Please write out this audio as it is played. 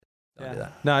Don't do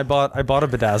that. No, I bought a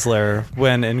bedazzler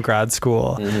when in grad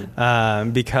school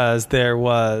because there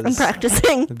was I'm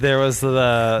practicing. There was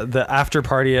the after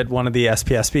party at one of the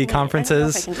SPSB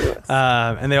conferences,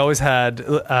 and they always had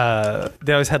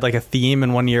like a theme.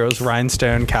 And one year it was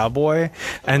Rhinestone Cowboy,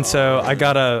 and so I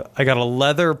got a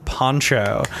leather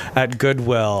poncho at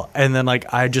Goodwill, and then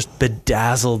like I just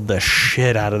bedazzled the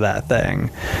shit out of that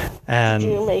thing. And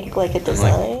Did you make like a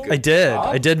design? I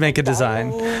did make a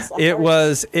design. It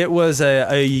was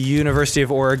a University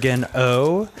of Oregon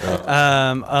O,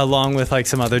 along with like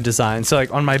some other designs. So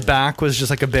like on my back was just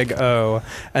like a big O,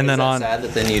 and then on. Sad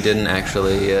that then you didn't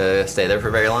actually stay there for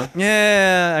very long.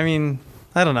 Yeah, I mean,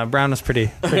 I don't know. Brown was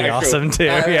pretty awesome too.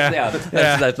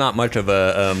 That's not much of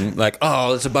a like.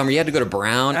 Oh, it's a bummer. You had to go to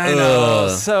Brown. I know,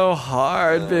 so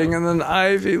hard being in an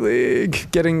Ivy League,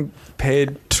 getting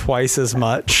paid twice as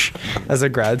much as a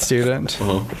grad student.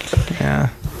 Yeah.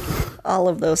 All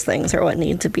of those things are what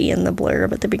need to be in the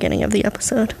blurb at the beginning of the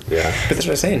episode. Yeah, but that's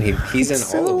what I'm saying. He's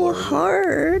It's in all the so blurbs.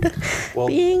 hard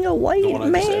being a white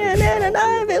man at an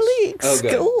Ivy League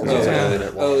school.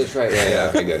 Oh, that's right.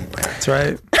 Yeah. Okay, good. That's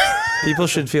right. People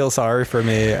should feel sorry for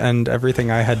me and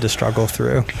everything I had to struggle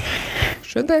through.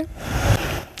 Should they?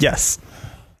 Yes.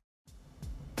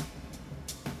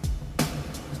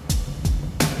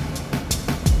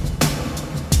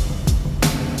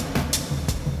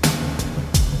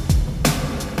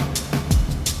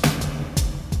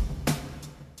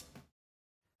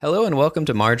 Hello and welcome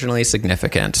to Marginally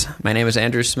Significant. My name is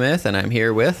Andrew Smith, and I'm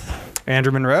here with...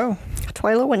 Andrew Monroe.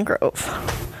 Twyla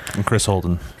Wingrove. And Chris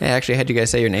Holden. Hey, I actually had you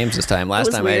guys say your names this time.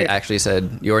 Last time weird. I actually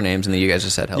said your names, and then you guys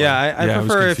just said hello. Yeah, I Yeah, I was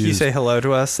prefer if you confused. say hello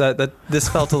to us. That this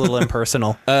felt a little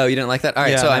impersonal. Oh, you didn't like that? All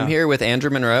right, Yeah, so I'm no. here with Andrew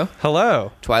Monroe,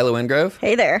 Hello. Twyla Wingrove,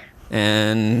 Hey there.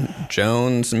 and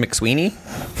Jones McSweeney.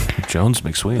 Jones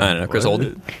McSween. I don't know, Chris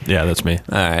Holden. Yeah, that's me.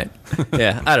 All right.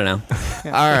 Yeah, I don't know.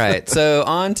 All right. So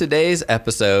on today's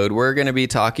episode, we're going to be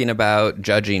talking about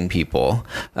judging people.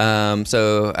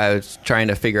 So I was trying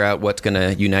to figure out what's going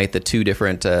to unite the two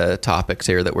different topics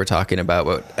here that we're talking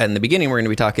about. In the beginning, we're going to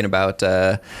be talking about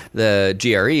the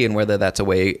GRE and whether that's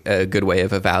a good way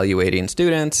of evaluating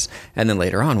students. And then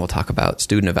later on, we'll talk about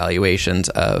student evaluations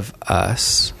of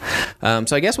us.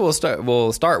 So I guess we'll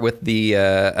start with the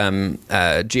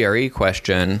GRE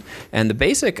question. And the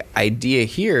basic idea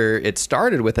here, it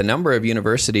started with a number of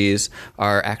universities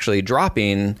are actually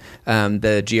dropping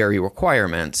the GRE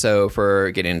requirement. So for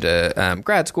getting into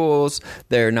grad schools,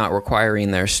 they're not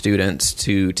requiring their students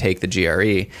to take the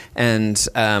GRE. And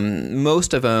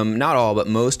most of them, not all, but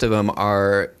most of them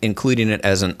are including it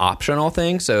as an optional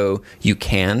thing. So you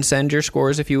can send your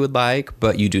scores if you would like,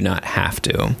 but you do not have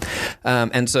to.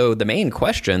 And so the main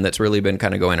question that's really been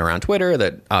kind of going around Twitter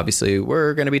that obviously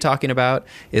we're going to be talking about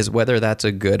is whether that's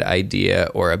a good idea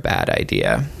or a bad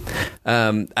idea.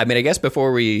 I mean, I guess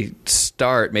before we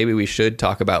start, maybe we should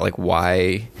talk about like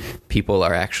why people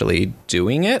are actually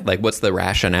doing it. Like, what's the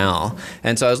rationale?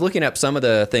 And so I was looking up some of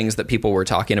the things that people were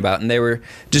talking about, and they were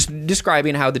just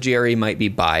describing how the GRE might be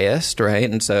biased, right?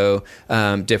 And so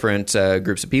different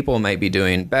groups of people might be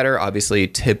doing better. Obviously,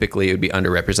 typically it would be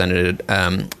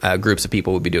underrepresented groups of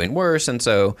people would be doing worse, and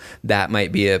so that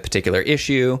might be a particular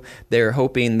issue. They're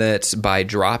hoping that by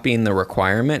dropping the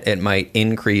requirement, it might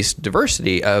increase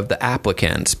diversity of the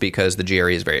applicants because the GRE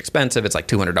is very expensive. It's like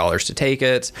 $200 to take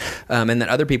it. And then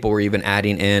other people were even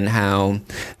adding in how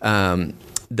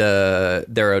there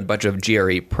are a bunch of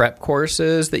GRE prep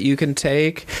courses that you can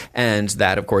take, and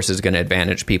that, of course, is going to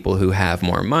advantage people who have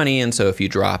more money. And so if you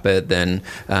drop it, then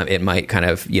it might kind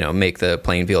of, make the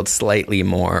playing field slightly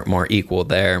more equal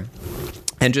there.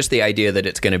 And just the idea that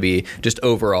it's going to be just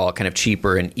overall kind of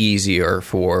cheaper and easier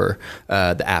for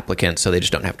the applicants, so they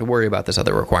just don't have to worry about this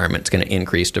other requirement. It's going to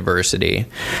increase diversity.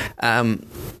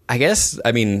 I guess,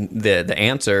 I mean, the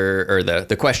answer or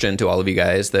the question to all of you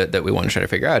guys that we want to try to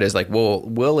figure out is like, well,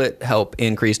 will it help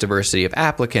increase diversity of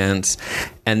applicants?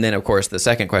 And then, of course, the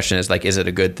second question is like, is it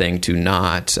a good thing to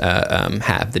not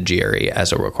have the GRE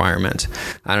as a requirement?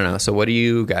 I don't know. So what do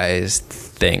you guys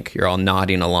think? You're all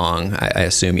nodding along. I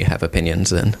assume you have opinions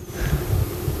then.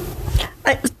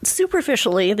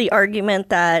 Superficially, the argument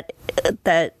that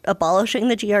abolishing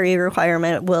the GRE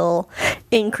requirement will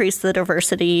increase the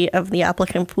diversity of the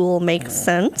applicant pool makes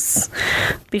sense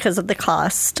because of the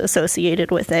cost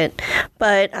associated with it.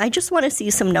 But I just want to see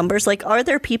some numbers. Like, are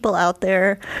there people out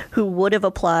there who would have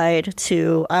applied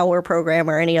to our program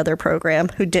or any other program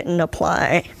who didn't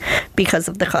apply because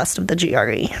of the cost of the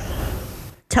GRE?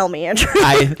 Tell me, Andrew.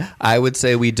 I would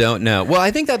say we don't know. Well,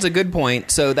 I think that's a good point.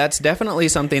 So that's definitely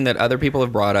something that other people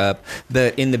have brought up,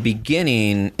 that in the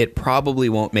beginning, it probably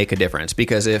won't make a difference,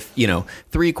 because if,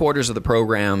 3/4 of the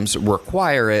programs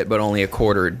require it, but only a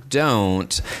quarter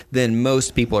don't, then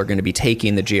most people are going to be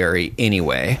taking the GRE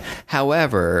anyway.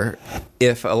 However,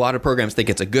 if a lot of programs think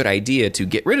it's a good idea to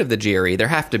get rid of the GRE, there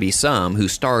have to be some who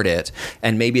start it,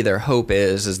 and maybe their hope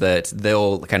is that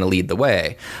they'll kind of lead the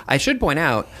way. I should point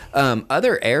out,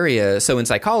 other areas, so in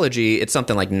psychology, it's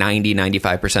something like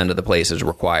 90-95% of the places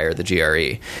require the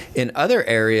GRE. In other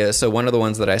areas, so one of the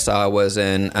ones that I saw was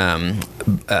in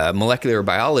molecular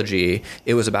biology,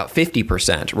 it was about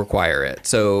 50% require it.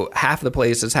 So half the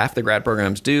places, half the grad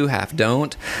programs do, half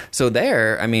don't. So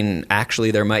there,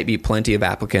 actually there might be plenty of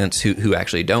applicants who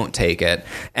actually don't take it.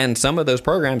 And some of those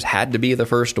programs had to be the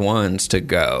first ones to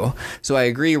go. So I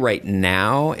agree, right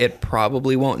now, it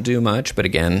probably won't do much. But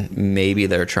again, maybe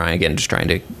they're trying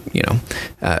to,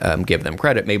 give them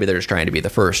credit. Maybe they're just trying to be the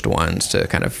first ones to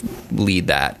kind of lead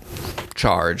that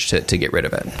charge to get rid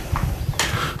of it.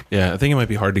 Yeah, I think it might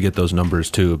be hard to get those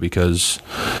numbers too, because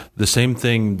the same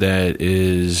thing that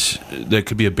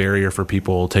could be a barrier for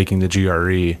people taking the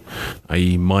GRE,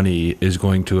 i.e. money, is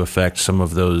going to affect some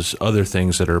of those other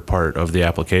things that are part of the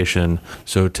application.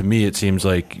 So to me, it seems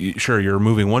like, sure, you're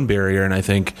removing one barrier, and I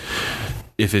think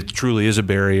if it truly is a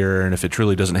barrier and if it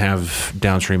truly doesn't have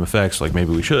downstream effects, like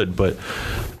maybe we should, but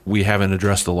we haven't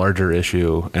addressed the larger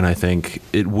issue, and I think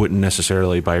it wouldn't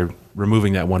necessarily, by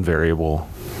removing that one variable,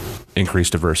 increase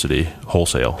diversity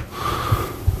wholesale.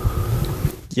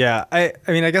 Yeah, I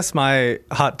guess my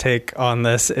hot take on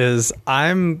this is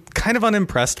I'm kind of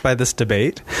unimpressed by this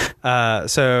debate.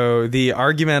 So the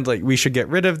argument, like, we should get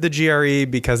rid of the GRE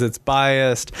because it's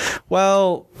biased.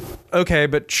 Well, okay,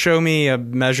 but show me a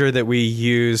measure that we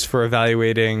use for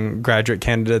evaluating graduate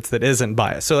candidates that isn't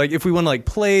biased. So, like, if we want to,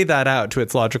 play that out to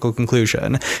its logical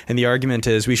conclusion, and the argument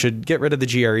is we should get rid of the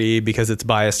GRE because it's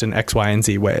biased in X, Y, and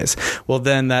Z ways, well,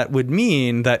 then that would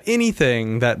mean that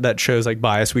anything that shows,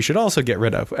 bias, we should also get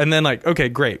rid of. And then, okay,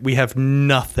 great, we have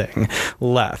nothing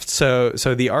left. So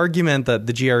the argument that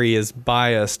the GRE is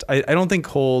biased, I don't think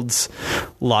holds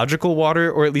logical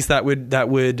water, or at least that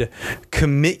would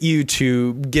commit you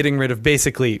to getting rid of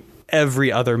basically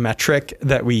every other metric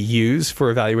that we use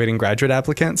for evaluating graduate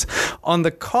applicants. On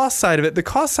the cost side of it,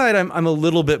 I'm a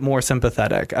little bit more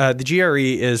sympathetic. The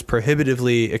GRE is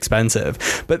prohibitively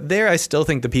expensive, but there I still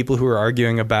think the people who are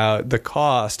arguing about the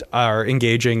cost are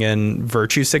engaging in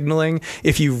virtue signaling.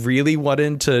 If you really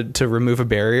wanted to remove a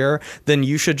barrier, then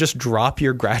you should just drop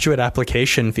your graduate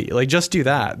application fee. Just do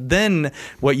that. Then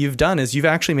what you've done is you've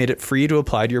actually made it free to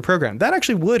apply to your program. That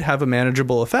actually would have a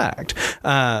manageable effect.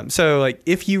 So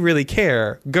if you really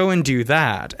care, go and do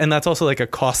that. And that's also a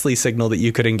costly signal that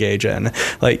you could engage in.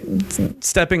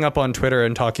 Stepping up on Twitter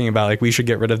and talking about we should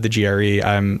get rid of the GRE,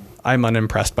 I'm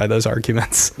unimpressed by those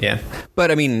arguments. Yeah. But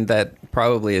that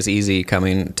probably is easy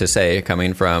coming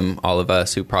from all of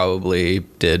us who probably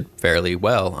did fairly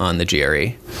well on the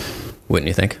GRE. Wouldn't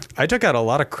you think? I took out a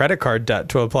lot of credit card debt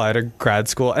to apply to grad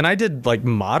school, and I did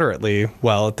moderately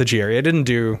well at the GRE. I didn't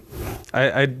do,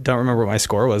 I don't remember what my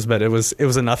score was, but it was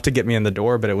enough to get me in the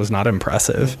door, but it was not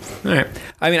impressive. All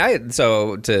right.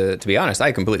 So to be honest,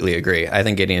 I completely agree. I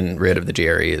think getting rid of the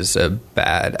GRE is a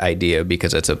bad idea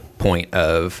because it's a point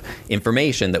of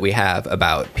information that we have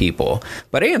about people.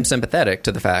 But I am sympathetic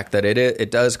to the fact that it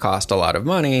does cost a lot of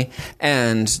money,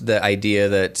 and the idea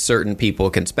that certain people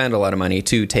can spend a lot of money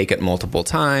to take it multiple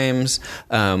times.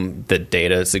 The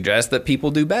data suggests that people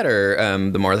do better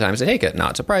the more times they take it.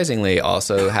 Not surprisingly,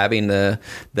 also having the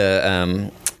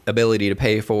ability to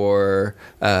pay for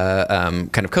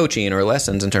kind of coaching or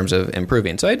lessons in terms of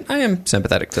improving. So I am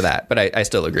sympathetic to that, but I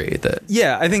still agree that.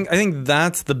 Yeah, I think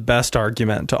that's the best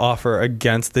argument to offer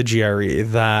against the GRE,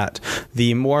 that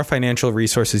the more financial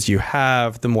resources you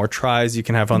have, the more tries you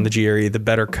can have on the GRE, the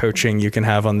better coaching you can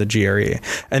have on the GRE.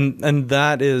 And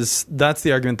that's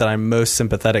the argument that I'm most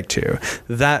sympathetic to.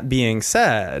 That being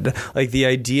said, the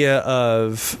idea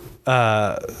of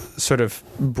sort of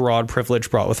broad privilege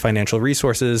brought with financial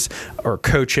resources or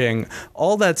coaching,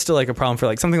 all that's still a problem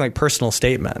for something like personal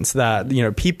statements, that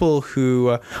people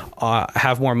who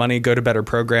have more money go to better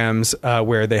programs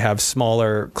where they have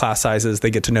smaller class sizes, they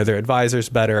get to know their advisors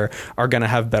better, are going to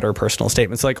have better personal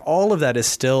statements. All of that is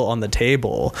still on the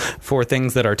table for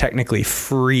things that are technically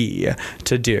free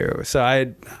to do. So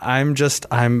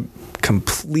I'm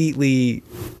completely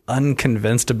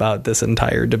unconvinced about this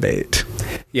entire debate.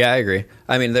 Yeah, I agree.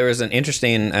 I mean, there was an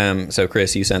interesting. So,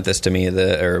 Chris, you sent this to me,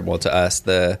 to us,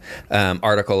 the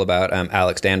article about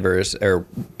Alex Danvers, or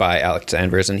by Alex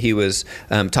Danvers, and he was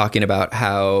talking about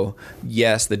how,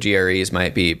 yes, the GREs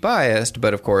might be biased,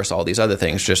 but of course, all these other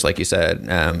things, just like you said,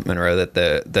 Monroe,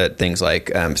 that things like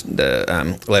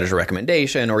the letters of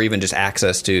recommendation, or even just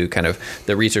access to kind of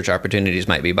the research opportunities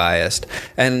might be biased.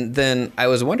 And then I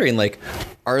was wondering, like,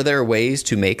 are there ways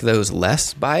to make those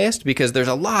less biased? Because there's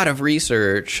a lot of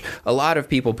research, a lot of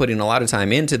people putting a lot of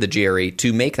time into the GRE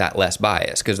to make that less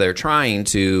biased, because they're trying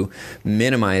to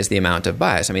minimize the amount of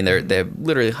bias. I mean, there are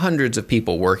literally hundreds of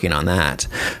people working on that.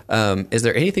 Is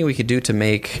there anything we could do to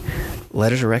make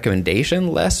letters of recommendation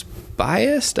less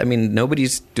biased? I mean,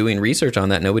 nobody's doing research on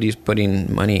that. Nobody's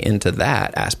putting money into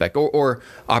that aspect, or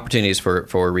opportunities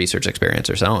for research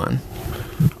experience or so on.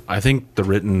 I think the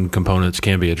written components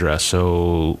can be addressed.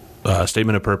 So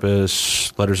statement of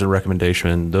purpose, letters of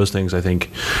recommendation, those things I think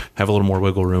have a little more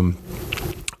wiggle room.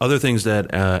 Other things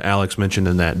that Alex mentioned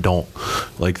in that don't,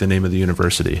 like the name of the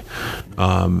university.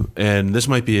 And this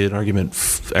might be an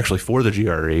argument actually for the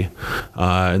GRE.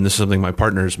 And this is something my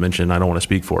partner's mentioned. I don't want to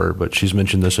speak for her, but she's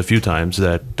mentioned this a few times,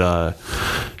 that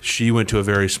she went to a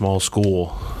very small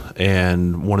school.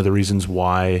 And one of the reasons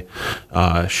why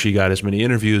she got as many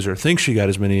interviews, or thinks she got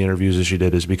as many interviews as she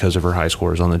did, is because of her high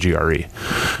scores on the GRE,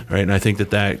 right? And I think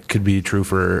that could be true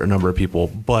for a number of people.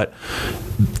 But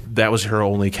that was her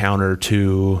only counter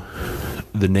to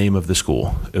the name of the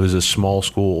school. It was a small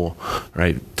school,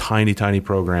 right? Tiny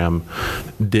program.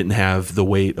 Didn't have the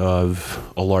weight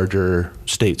of a larger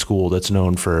state school that's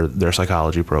known for their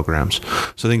psychology programs.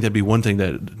 So I think that'd be one thing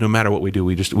that no matter what we do,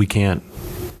 we can't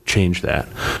change that.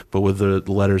 But with the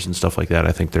letters and stuff like that,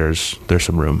 I think there's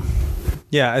some room.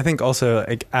 Yeah, I think also,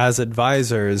 like, as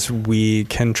advisors, we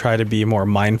can try to be more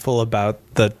mindful about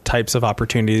the types of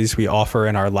opportunities we offer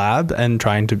in our lab, and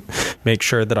trying to make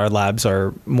sure that our labs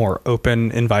are more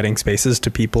open, inviting spaces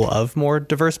to people of more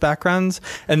diverse backgrounds.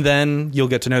 And then you'll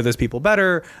get to know those people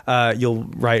better. You'll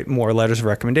write more letters of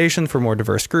recommendation for more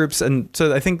diverse groups. And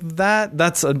so I think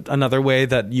that's another way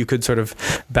that you could sort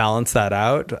of balance that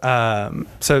out.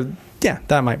 So yeah,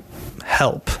 that might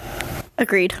help.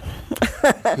 Agreed.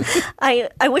 I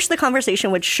wish the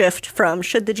conversation would shift from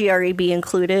should the GRE be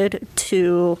included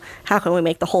to how can we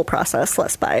make the whole process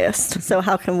less biased. So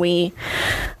how can we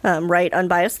write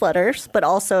unbiased letters, but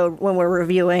also when we're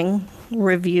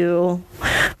review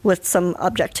with some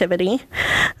objectivity.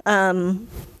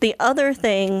 The other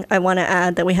thing I want to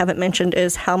add that we haven't mentioned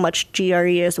is how much GRE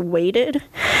is weighted.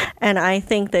 And I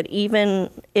think that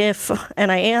even if,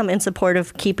 and I am in support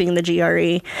of keeping the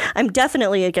GRE, I'm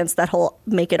definitely against that whole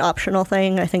make it optional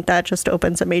thing. I think that just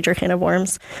opens a major can of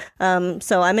worms.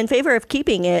 So I'm in favor of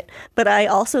keeping it, but I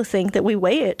also think that we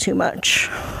weigh it too much.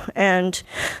 And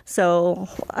so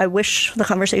I wish the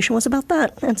conversation was about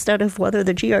that instead of whether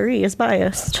the GRE is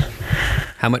biased.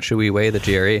 How much should we weigh the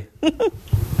GRE?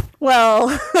 Well,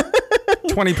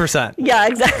 20%. Yeah,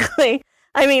 exactly.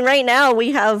 I mean, right now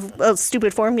we have a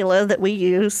stupid formula that we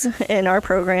use in our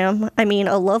program. I mean,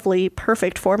 a lovely,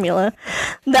 perfect formula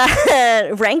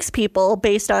that ranks people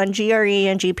based on GRE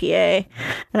and GPA.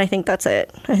 And I think that's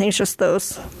it. I think it's just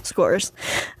those scores.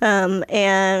 And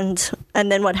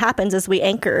then what happens is we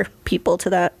anchor people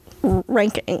to that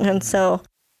ranking. And so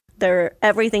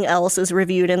everything else is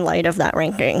reviewed in light of that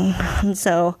ranking. And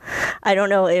so I don't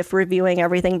know if reviewing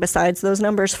everything besides those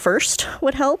numbers first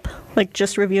would help, like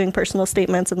just reviewing personal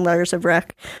statements and letters of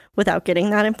rec without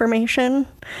getting that information.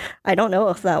 I don't know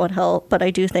if that would help, but I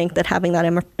do think that having that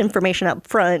information up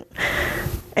front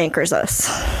anchors us.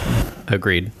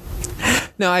 Agreed.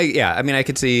 No, I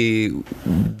could see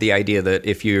the idea that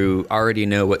if you already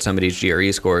know what somebody's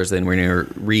GRE scores, then when you're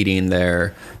reading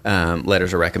their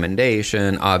letters of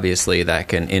recommendation, obviously that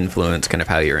can influence kind of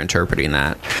how you're interpreting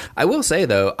that. I will say,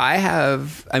 though,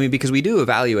 because we do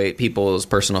evaluate people's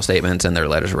personal statements and their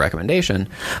letters of recommendation,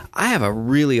 I have a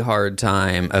really hard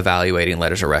time evaluating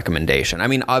letters of recommendation. I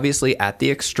mean, obviously, at the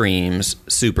extremes,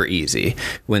 super easy.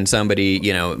 When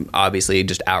somebody, obviously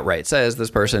just outright says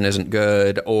this person isn't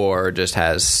good, or just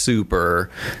has super,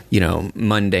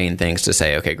 mundane things to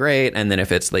say, okay, great. And then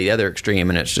if it's the other extreme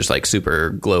and it's just like super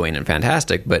glowing and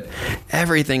fantastic, but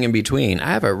everything in between,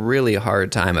 I have a really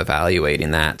hard time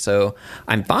evaluating that. So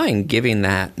I'm fine giving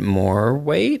that more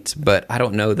weight, but I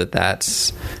don't know that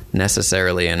that's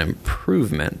necessarily an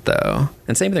improvement, though.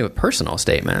 And same thing with personal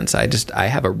statements. I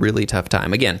have a really tough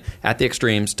time. Again, at the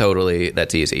extremes, totally,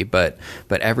 that's easy. But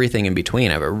everything in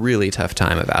between, I have a really tough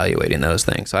time evaluating those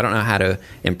things. So I don't know how to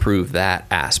improve that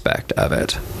aspect of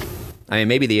it. I mean,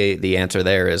 maybe the answer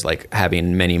there is like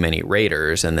having many, many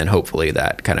raters, and then hopefully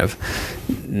that kind of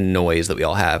noise that we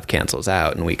all have cancels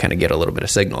out and we kind of get a little bit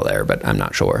of signal there, but I'm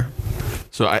not sure.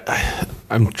 So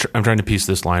I'm trying to piece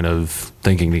this line of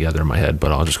thinking together in my head,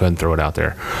 but I'll just go ahead and throw it out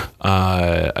there.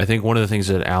 I think one of the things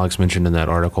that Alex mentioned in that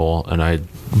article, and I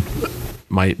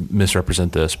might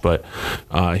misrepresent this, but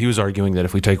he was arguing that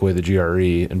if we take away the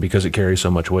GRE, and because it carries so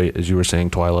much weight, as you were saying,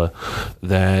 Twyla,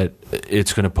 that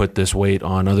it's going to put this weight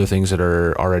on other things that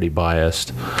are already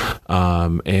biased.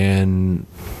 And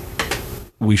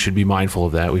we should be mindful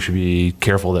of that. We should be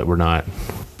careful that we're not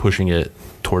pushing it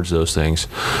towards those things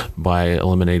by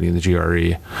eliminating the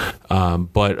GRE.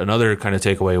 But another kind of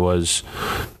takeaway was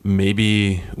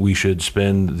maybe we should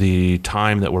spend the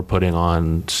time that we're putting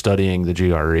on studying the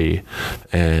GRE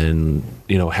and,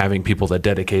 having people that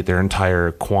dedicate their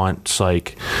entire quant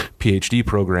psych PhD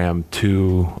program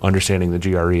to understanding the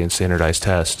GRE and standardized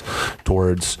test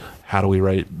towards how do we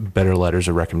write better letters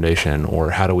of recommendation,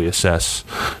 or how do we assess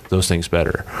those things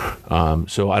better?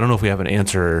 So I don't know if we have an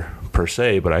answer per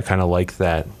se, but I kind of like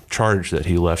that charge that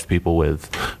he left people with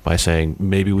by saying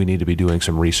maybe we need to be doing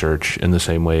some research in the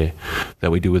same way that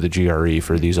we do with the GRE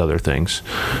for these other things,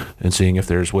 and seeing if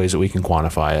there's ways that we can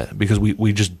quantify it, because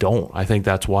we just don't. I think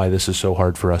that's why this is so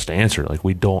hard for us to answer. Like,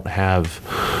 we don't have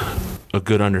a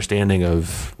good understanding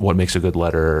of what makes a good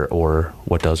letter or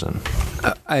what doesn't.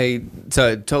 I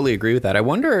totally agree with that. I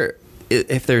wonder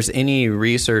if there's any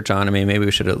research on, maybe I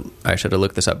should have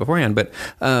looked this up beforehand, but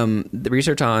the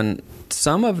research on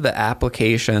some of the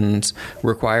applications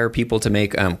require people to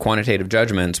make quantitative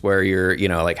judgments where you're,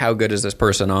 like, how good is this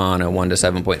person on a 1 to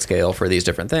 7 point scale for these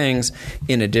different things,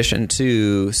 in addition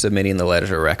to submitting the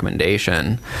letter of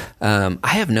recommendation. I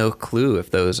have no clue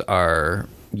if those are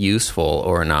useful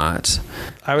or not.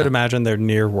 I would imagine they're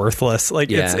near worthless. Like,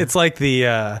 yeah. It's like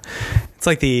the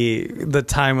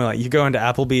time when, like, you go into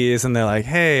Applebee's and they're like,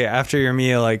 hey, after your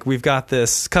meal, like, we've got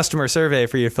this customer survey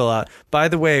for you to fill out. By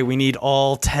the way, we need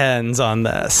all 10s on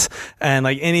this, and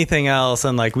like anything else,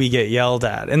 and like we get yelled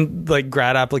at. And like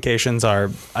grad applications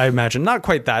are, I imagine, not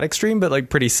quite that extreme, but like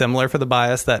pretty similar for the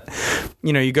bias that,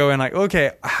 you go in like,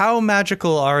 okay, how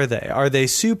magical are they? Are they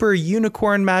super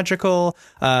unicorn magical,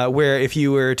 where if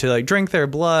you were to like drink their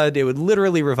blood, it would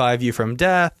literally revive you from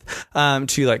death,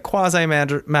 to like quasi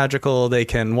magical, they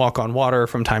can walk on water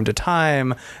from time to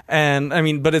time.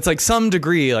 And but it's like some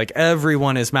degree, like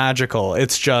everyone is magical.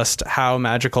 It's just how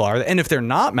magical are they? And if they're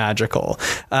not magical,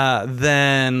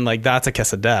 then like that's a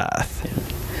kiss of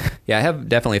death. Yeah, I have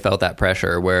definitely felt that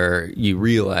pressure where you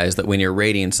realize that when you're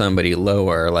rating somebody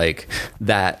lower, like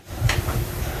that.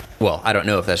 Well, I don't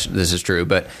know if this is true,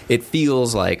 but it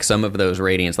feels like some of those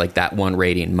ratings, like that one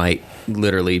rating, might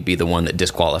literally be the one that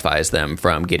disqualifies them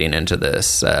from getting into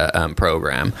this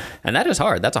program. And that is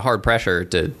hard. That's a hard pressure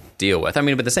to deal with.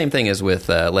 But the same thing is with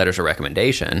letters of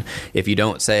recommendation. If you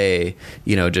don't say,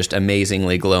 just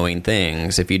amazingly glowing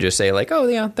things, if you just say like, oh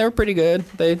yeah, they're pretty good,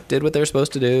 they did what they're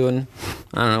supposed to do, and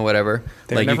I don't know, whatever.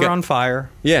 They're like, never on fire.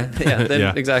 Yeah. Then,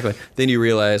 Yeah. Exactly. Then you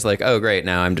realize like, oh great,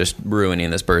 now I'm just ruining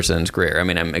this person's career.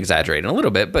 I'm exaggerating a little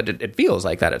bit, but it feels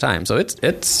like that at times. So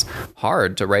it's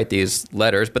hard to write these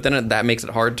letters, but then that makes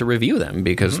it hard to review them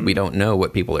because we don't know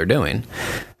what people are doing.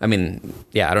 I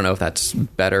don't know if that's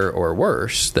better or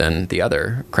worse than the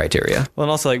other criteria. Well,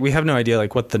 and also, like, we have no idea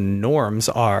like what the norms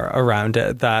are around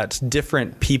it, that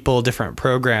different people, different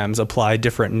programs apply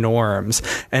different norms.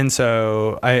 And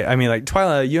so like,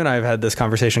 Twyla, you and I have had this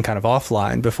conversation kind of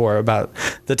offline before about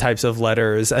the types of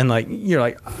letters, and like, you're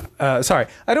like, sorry,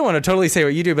 I don't want to totally say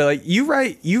what you do, but like, you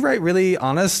write really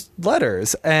honest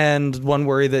letters. And one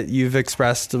worry that you've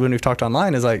expressed when we've talked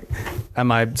online is like,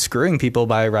 am I screwing people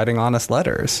by writing honest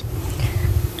letters?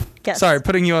 Yes. Sorry,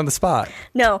 putting you on the spot.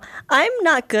 No, I'm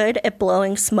not good at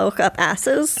blowing smoke up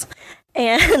asses.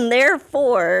 And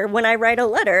therefore, when I write a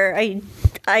letter, I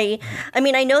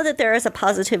know that there is a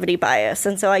positivity bias.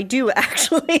 And so I do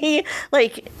actually,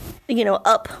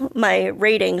 up my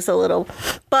ratings a little.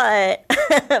 But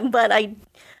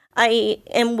I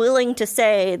am willing to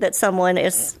say that someone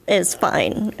is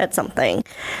fine at something.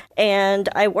 And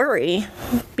I worry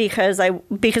because I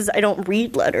don't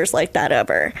read letters like that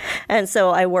ever. And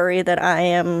so I worry that I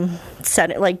am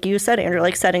like you said, Andrew,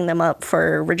 like setting them up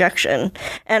for rejection.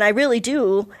 And I really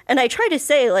do. And I try to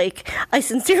say, like, I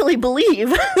sincerely believe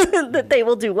that they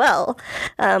will do well.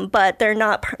 But they're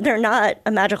not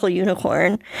a magical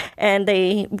unicorn, and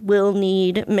they will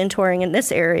need mentoring in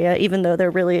this area, even though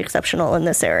they're really exceptional in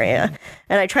this area.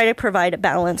 And I try to provide a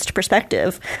balanced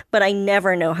perspective, but I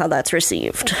never know how that's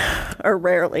received, or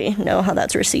rarely know how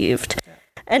that's received.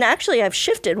 And actually, I've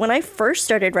shifted. When I first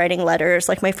started writing letters,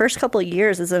 like my first couple of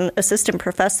years as an assistant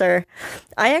professor,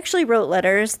 I actually wrote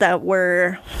letters that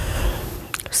were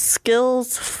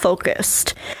skills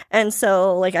focused. And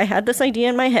so, like, I had this idea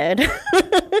in my head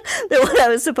that what I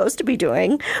was supposed to be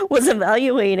doing was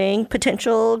evaluating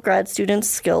potential grad students'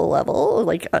 skill level,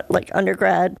 like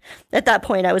undergrad. At that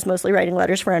point, I was mostly writing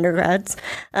letters for undergrads.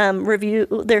 Review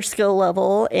their skill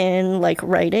level in like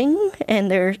writing and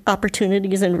their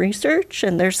opportunities in research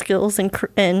and their skills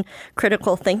in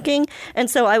critical thinking. And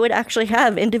so I would actually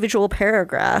have individual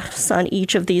paragraphs on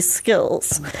each of these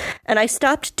skills. And I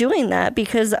stopped doing that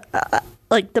because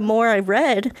like the more I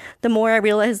read, the more I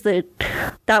realized that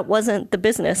that wasn't the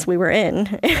business we were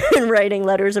in writing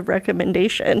letters of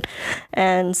recommendation.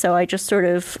 And so I just sort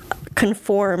of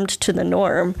conformed to the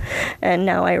norm. And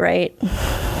now I write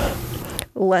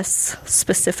less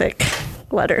specific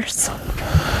letters.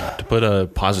 To put a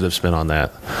positive spin on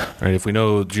that, right? If we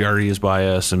know GRE is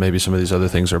biased and maybe some of these other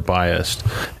things are biased,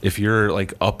 if you're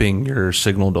like upping your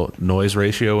signal to noise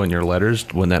ratio in your letters,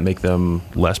 wouldn't that make them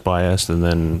less biased? And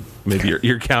then maybe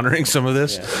you're countering some of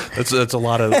this. Yeah. That's a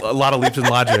lot of leaps in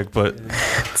logic, but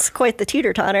it's quite the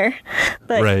teeter-totter.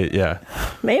 But right? Yeah,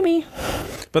 maybe.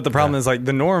 But the problem is like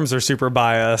the norms are super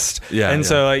biased. Yeah. And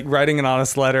so like writing an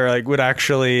honest letter like would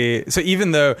actually, so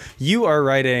even though you are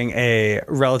writing a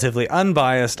relatively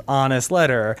unbiased, honest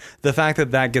letter, the fact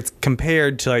that that gets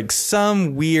compared to like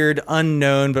some weird,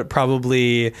 unknown, but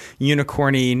probably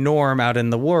unicorny norm out in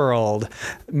the world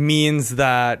means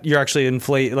that you're actually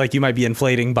you might be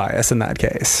inflating bias in that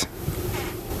case.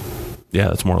 Yeah,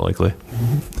 that's more likely.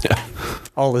 Yeah.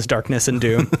 All is darkness and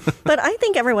doom. But I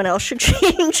think everyone else should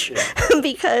change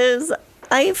because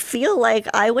I feel like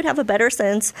I would have a better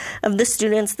sense of the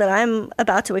students that I'm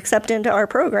about to accept into our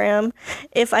program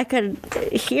if I could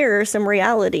hear some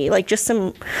reality, like just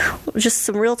some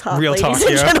real talk, ladies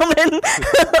and gentlemen,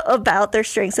 about their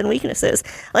strengths and weaknesses.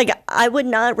 Like, I would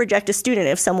not reject a student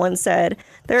if someone said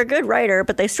they're a good writer,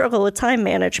 but they struggle with time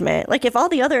management. Like, if all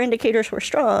the other indicators were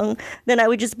strong, then I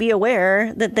would just be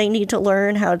aware that they need to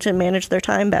learn how to manage their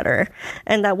time better.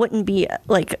 And that wouldn't be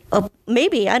like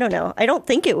maybe, I don't know. I don't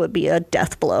think it would be a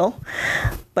death blow,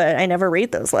 but I never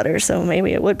read those letters, so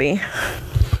maybe it would be.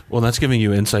 Well, that's giving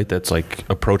you insight that's like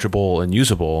approachable and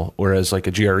usable, whereas like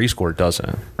a GRE score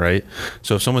doesn't, right?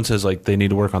 So if someone says like they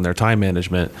need to work on their time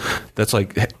management, that's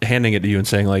like handing it to you and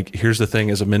saying like, here's the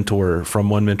thing as a mentor from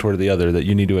one mentor to the other that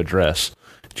you need to address.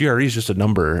 GRE is just a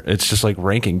number. It's just like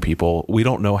ranking people. We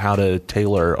don't know how to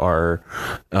tailor our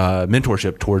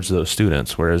mentorship towards those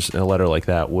students, whereas a letter like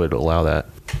that would allow that.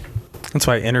 That's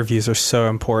why interviews are so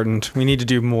important. We need to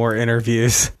do more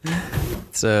interviews.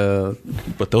 So,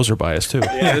 but those are biased too.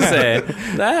 Yeah, to say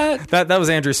that was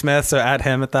Andrew Smith. So add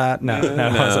him at that. No,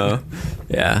 it wasn't.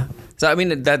 Yeah. So I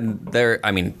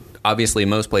mean, obviously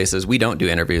most places we don't do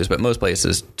interviews, but most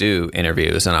places do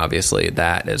interviews, and obviously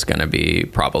that is going to be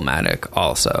problematic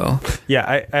also. Yeah,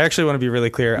 I actually want to be really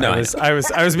clear. No, I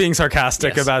was being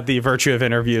sarcastic about the virtue of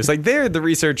interviews. Like the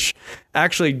research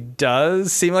actually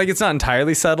does seem like it's not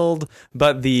entirely settled,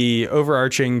 but the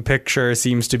overarching picture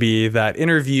seems to be that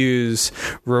interviews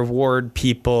reward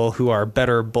people who are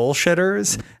better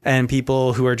bullshitters and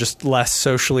people who are just less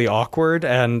socially awkward.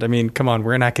 And I mean, come on,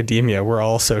 we're in academia. We're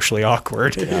all socially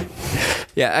awkward.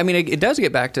 Yeah, I mean, it does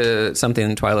get back to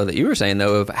something, Twyla, that you were saying,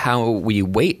 though, of how we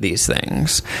weight these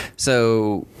things.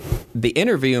 So the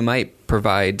interview might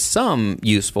provide some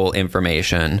useful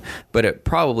information, but it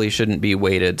probably shouldn't be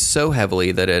weighted so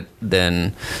heavily that it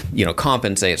then,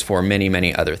 compensates for many,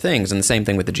 many other things. And the same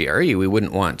thing with the GRE. We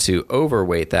wouldn't want to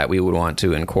overweight that. We would want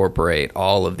to incorporate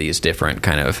all of these different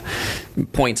kind of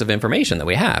points of information that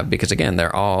we have, because, again,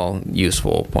 they're all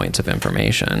useful points of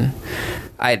information.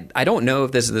 I don't know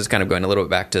if this is kind of going a little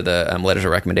bit back to the letters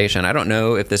of recommendation. I don't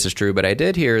know if this is true, but I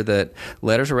did hear that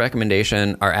letters of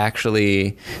recommendation are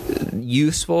actually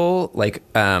useful, like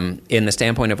in the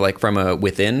standpoint of like from a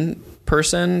within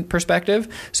person perspective.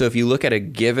 So if you look at a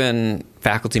given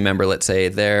faculty member, let's say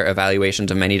their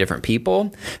evaluations of many different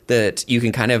people, that you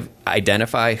can kind of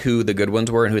identify who the good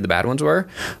ones were and who the bad ones were.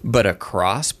 But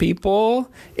across people,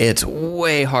 it's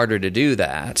way harder to do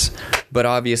that. But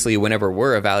obviously, whenever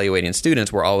we're evaluating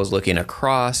students, we're always looking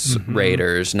across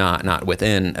raters, not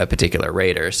within a particular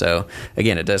rater. So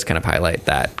again, it does kind of highlight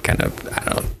that kind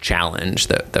of, challenge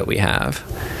that we have.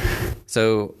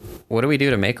 So what do we do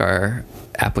to make our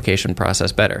application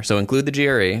process better? So include the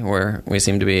GRE, where we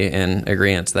seem to be in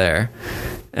agreement there,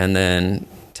 and then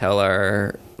tell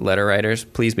our letter writers,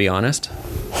 please be honest.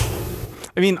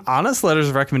 I mean, honest letters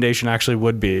of recommendation actually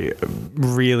would be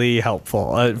really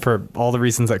helpful for all the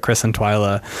reasons that Chris and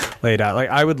Twyla laid out. Like,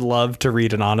 I would love to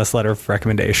read an honest letter of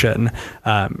recommendation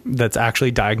that's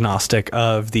actually diagnostic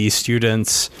of the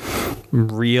students'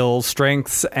 real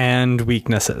strengths and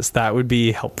weaknesses. That would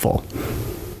be helpful.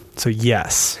 So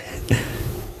yes.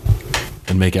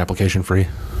 And make application free.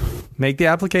 Make the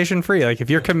application free. Like if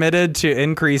you're committed to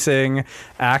increasing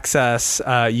access,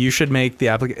 you should make the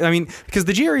application. I mean, because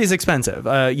the GRE is expensive.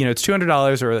 It's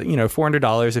 $200 or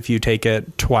 $400 if you take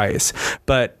it twice.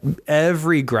 But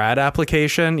every grad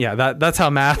application, that's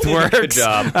how math works. Good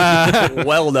job.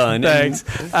 Well done. Thanks.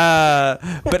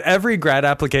 But every grad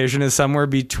application is somewhere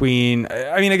between.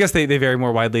 I mean, I guess they vary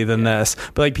more widely than this.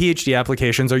 But like PhD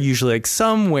applications are usually like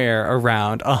somewhere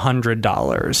around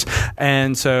 $100.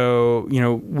 And so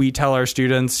we tell our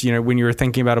students, when you're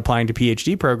thinking about applying to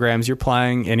PhD programs, you're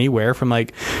applying anywhere from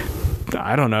like,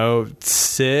 I don't know,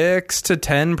 6 to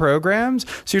 10 programs.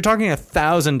 So you're talking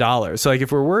 $1,000. So like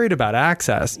if we're worried about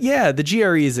access, the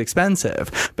GRE is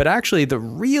expensive, but actually the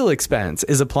real expense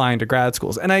is applying to grad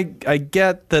schools. And I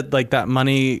get that like that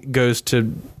money goes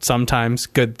to sometimes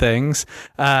good things,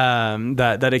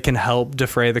 that it can help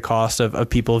defray the cost of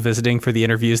people visiting for the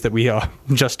interviews that we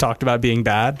just talked about being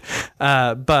bad.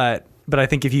 But I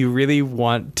think if you really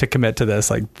want to commit to this,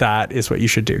 like that is what you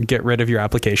should do. Get rid of your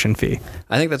application fee.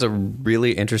 I think that's a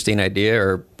really interesting idea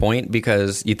or point,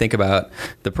 because you think about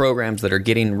the programs that are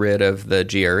getting rid of the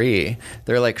GRE.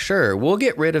 They're like, sure, we'll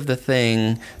get rid of the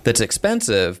thing that's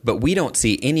expensive, but we don't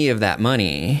see any of that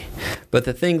money. But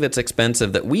the thing that's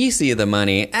expensive that we see the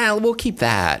money, we'll keep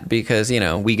that because,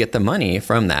 we get the money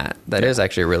from that. That is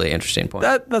actually a really interesting point.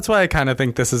 That's why I kind of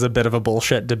think this is a bit of a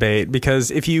bullshit debate, because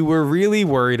if you were really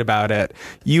worried about it,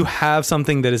 you have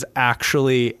something that is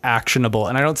actually actionable,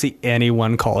 and I don't see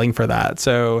anyone calling for that.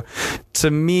 So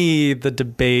to me, the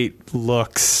debate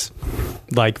looks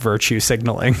like virtue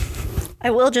signaling. I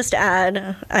will just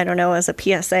add, I don't know, as a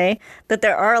PSA, that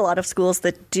there are a lot of schools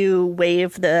that do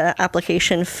waive the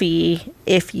application fee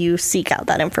if you seek out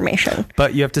that information.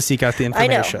 But you have to seek out the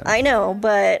information. I know,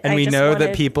 but and we know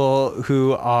that people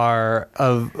who are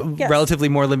of relatively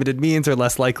more limited means are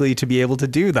less likely to be able to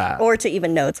do that. Or to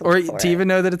even know even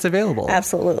know that it's available.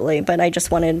 Absolutely. But I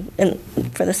just wanted,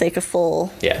 for the sake of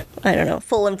full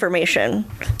information,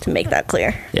 to make that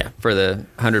clear. Yeah. For the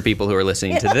 100 people who are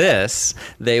listening to this,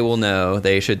 they will know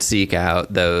they should seek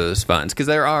out those funds, because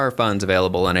there are funds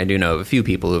available, and I do know of a few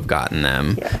people who've gotten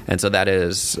them. Yeah. And so that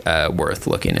is worth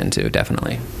looking into,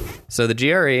 definitely. So the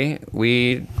GRE,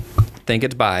 we think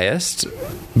it's biased,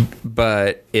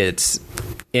 but it's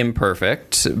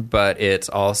imperfect, but it's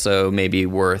also maybe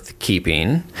worth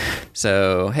keeping.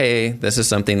 So, hey, this is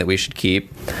something that we should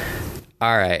keep.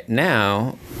 All right,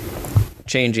 now,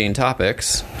 changing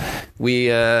topics, we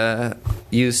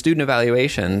use student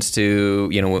evaluations to,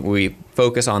 we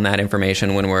focus on that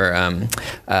information when we're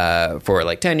for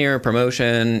like tenure,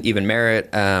 promotion, even merit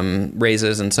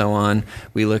raises and so on.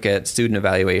 We look at student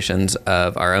evaluations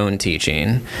of our own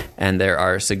teaching, and there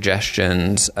are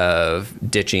suggestions of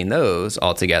ditching those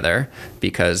altogether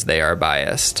because they are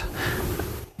biased.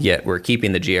 Yet we're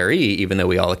keeping the GRE, even though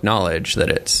we all acknowledge that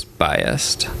it's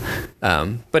biased.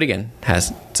 But again,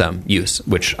 has some use,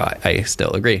 which I still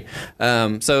agree.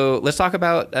 So let's talk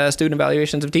about student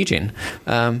evaluations of teaching.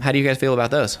 How do you guys feel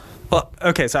about those? Well,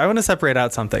 okay, so I want to separate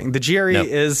out something. The GRE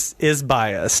is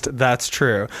biased, that's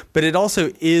true, but it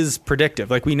also is predictive.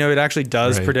 Like we know it actually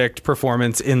does predict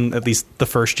performance in at least the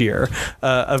first year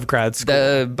of grad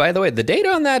school. By the way, the data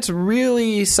on that's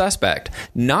really suspect.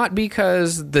 Not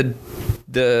because the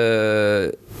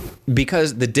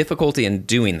difficulty in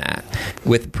doing that.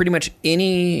 With pretty much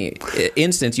any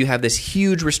instance, you have this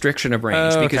huge restriction of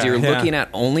range because you're looking at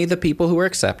only the people who are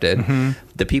accepted. Mm-hmm.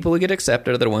 The people who get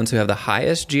accepted are the ones who have the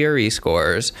highest GRE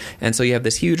scores. And so you have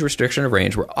this huge restriction of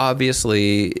range where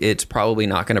obviously it's probably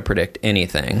not going to predict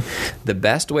anything. The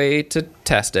best way to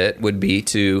test it would be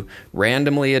to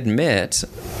randomly admit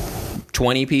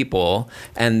 20 people,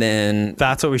 and then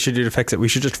that's what we should do to fix it. We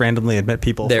should just randomly admit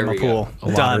people from a pool.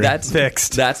 Done. That's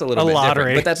fixed. That's a little bit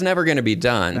different, but that's never going to be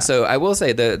done. Yeah. So I will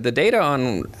say the data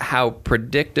on how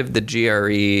predictive the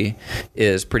GRE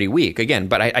is pretty weak. Again,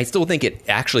 but I still think it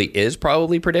actually is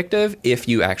probably predictive if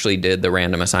you actually did the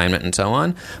random assignment and so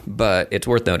on. But it's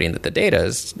worth noting that the data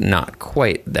is not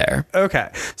quite there.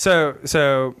 Okay, so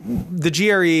the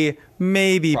GRE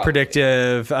may be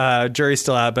predictive. Jury's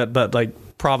still out, but like.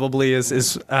 Probably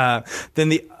is then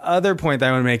the other point that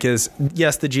I want to make is,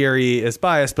 yes, the GRE is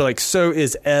biased, but like so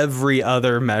is every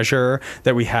other measure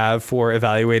that we have for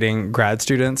evaluating grad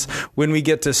students. When we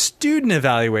get to student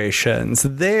evaluations,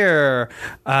 there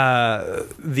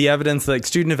the evidence that like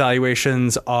student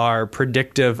evaluations are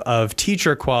predictive of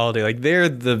teacher quality, like there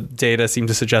the data seem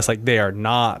to suggest like they are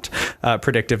not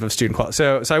predictive of student quality.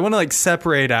 So I want to like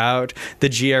separate out the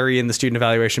GRE and the student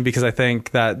evaluation, because I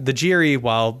think that the GRE,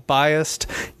 while biased,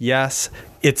 yes,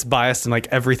 it's biased and like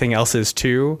everything else is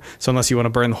too. So unless you want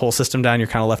to burn the whole system down, you're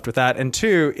kind of left with that. And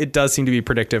two, it does seem to be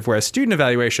predictive. Whereas student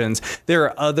evaluations, there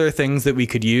are other things that we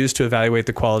could use to evaluate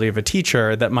the quality of a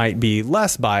teacher that might be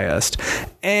less biased,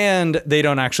 and they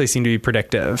don't actually seem to be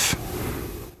predictive.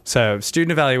 So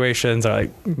student evaluations are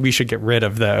like, we should get rid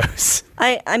of those.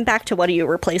 I'm back to what do you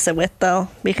replace it with, though?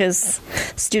 Because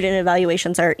student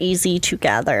evaluations are easy to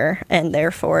gather and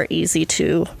therefore easy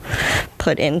to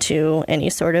put into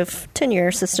any sort of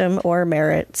tenure system or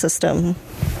merit system.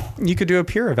 You could do a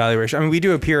peer evaluation. I mean, we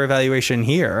do a peer evaluation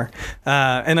here.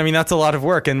 And I mean, that's a lot of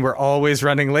work, and we're always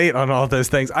running late on all those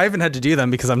things. I haven't had to do them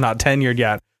because I'm not tenured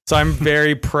yet. So I'm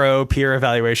very pro peer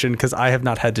evaluation because I have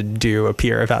not had to do a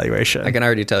peer evaluation. I can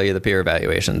already tell you the peer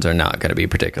evaluations are not going to be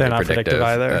particularly predictive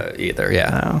either. Yeah.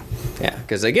 No. Yeah.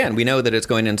 Because again, we know that it's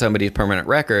going in somebody's permanent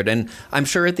record. And I'm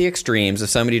sure at the extremes, if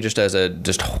somebody just does a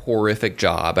just horrific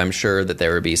job, I'm sure that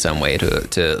there would be some way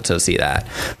to see that.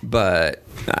 But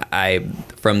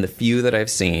from the few that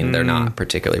I've seen, they're not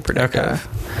particularly predictive.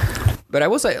 Okay. But I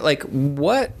will say, like,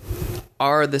 what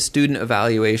are the student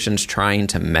evaluations trying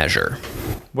to measure?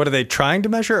 What are they trying to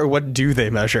measure, or what do they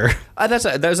measure? That's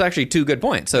actually two good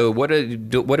points. So what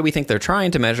do we think they're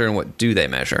trying to measure, and what do they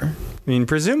measure? I mean,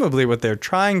 presumably what they're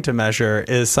trying to measure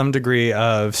is some degree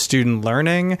of student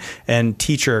learning and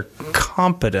teacher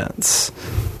competence,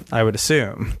 I would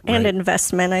assume. And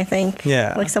investment, I think.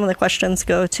 Yeah. Like some of the questions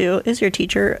go to, is your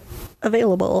teacher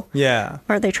available? Yeah.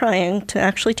 Are they trying to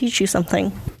actually teach you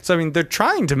something? So, I mean, they're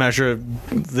trying to measure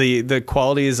the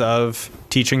qualities of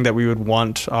teaching that we would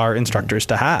want our instructors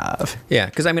to have. Yeah,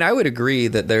 because I mean, I would agree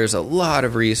that there's a lot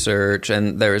of research,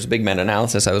 and there's a big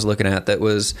meta-analysis I was looking at that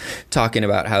was talking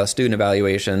about how student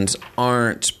evaluations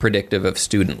aren't predictive of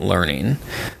student learning.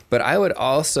 But I would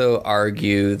also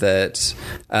argue that,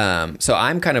 so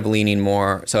I'm kind of leaning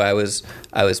more, so I was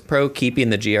pro keeping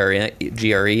the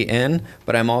GRE in,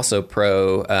 but I'm also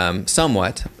pro,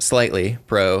 somewhat, slightly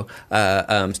pro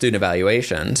student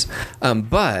evaluations.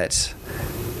 But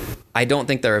I don't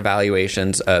think they're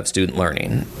evaluations of student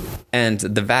learning. And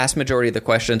the vast majority of the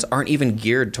questions aren't even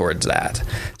geared towards that.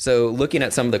 So looking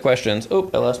at some of the questions, I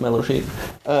lost my little sheet.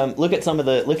 Looking at some of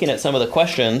the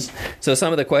questions. So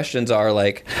some of the questions are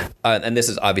like, and this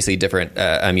is obviously different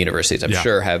universities, I'm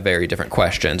sure have very different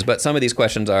questions. But some of these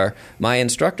questions are, my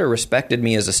instructor respected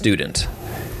me as a student.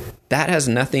 That has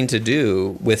nothing to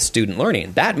do with student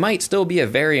learning. That might still be a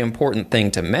very important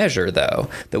thing to measure, though,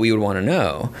 that we would want to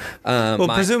know.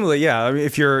 Presumably, yeah. I mean,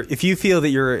 if you feel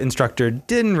that your instructor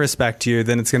didn't respect you,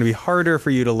 then it's going to be harder for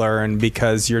you to learn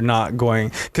because they're not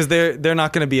going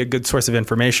to be a good source of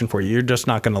information for you. You're just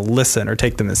not going to listen or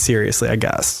take them as seriously, I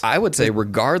guess. I would say,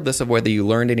 regardless of whether you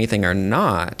learned anything or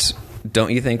not,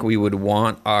 don't you think we would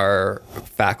want our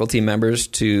faculty members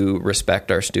to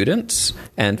respect our students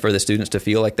and for the students to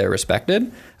feel like they're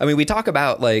respected? I mean, we talk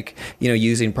about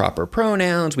using proper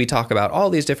pronouns. We talk about all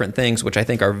these different things, which I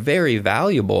think are very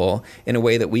valuable in a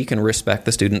way that we can respect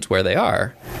the students where they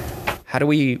are. How do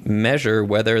we measure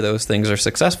whether those things are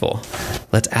successful?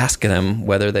 Let's ask them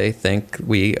whether they think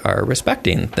we are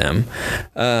respecting them.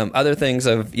 Other things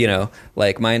of,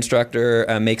 like my instructor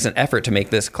makes an effort to make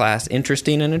this class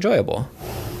interesting and enjoyable.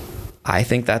 I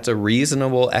think that's a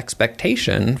reasonable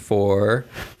expectation for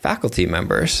faculty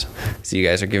members. So you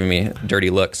guys are giving me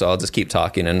dirty looks, so I'll just keep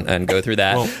talking and go through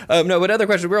that. But other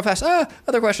questions, real fast.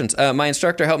 Other questions. My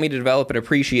instructor helped me to develop an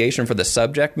appreciation for the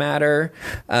subject matter.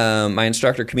 My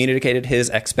instructor communicated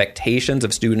his expectations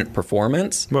of student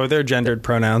performance. Well, they're gendered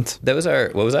pronouns. Those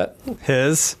are, what was that?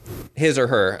 His or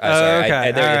her. Sorry.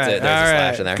 Okay. There's a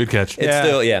slash in there. Good catch. It's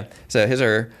still, yeah. So his or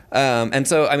her. And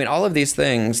so, I mean, all of these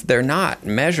things, they're not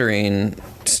measuring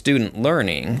student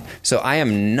learning. So I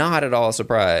am not at all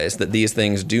surprised that these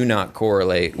things do not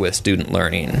correlate with student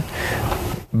learning.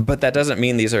 But that doesn't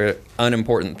mean these are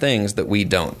unimportant things that we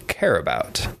don't care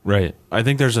about. Right. I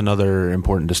think there's another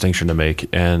important distinction to make.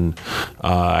 And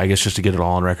I guess just to get it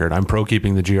all on record, I'm pro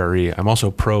keeping the GRE. I'm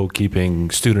also pro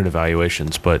keeping student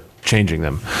evaluations, but changing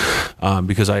them.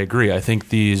 Because I agree. I think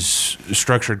these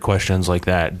structured questions like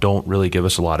that don't really give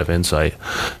us a lot of insight.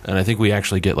 And I think we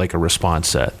actually get like a response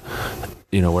set,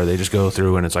 where they just go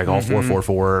through and it's like all 4, 4,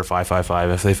 4, 5, 5, 5,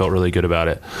 if they felt really good about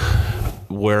it.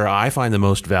 Where I find the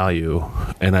most value,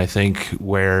 and I think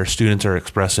where students are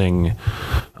expressing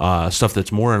stuff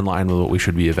that's more in line with what we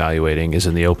should be evaluating, is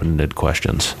in the open-ended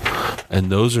questions. And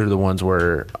those are the ones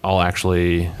where I'll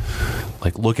actually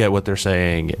like look at what they're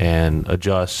saying and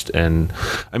adjust. And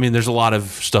I mean, there's a lot of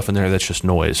stuff in there that's just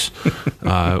noise.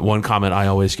 One comment I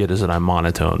always get is that I'm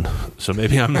monotone, so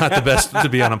maybe I'm not the best to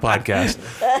be on a podcast.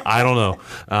 I don't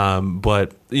know,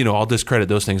 but I'll discredit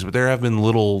those things. But there have been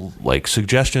little like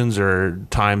suggestions or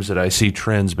times that I see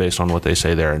trends based on what they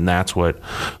say there, and that's what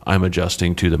I'm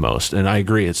adjusting to the most. And I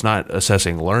agree, it's not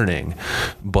assessing learning,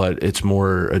 but it's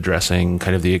more addressing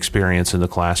kind of the experience in the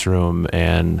classroom,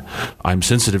 and I'm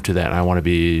sensitive to that, and I want to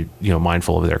be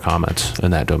mindful of their comments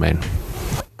in that domain.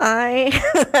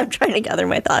 I'm trying to gather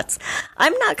my thoughts.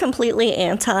 I'm not completely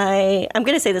I'm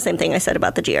going to say the same thing I said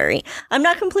about the GRE. I'm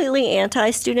not completely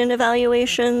anti-student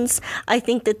evaluations. I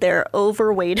think that they're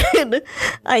overweighted.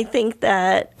 I think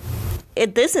that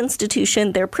at this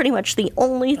institution, they're pretty much the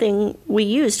only thing we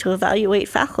use to evaluate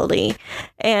faculty.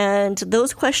 And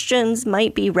those questions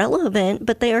might be relevant,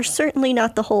 but they are certainly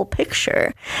not the whole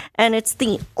picture. And it's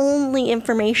the only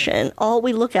information. All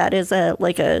we look at is an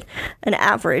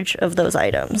average of those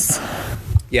items.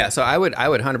 Yeah, so I would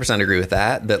 100% agree with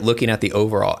that looking at the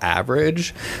overall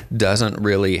average doesn't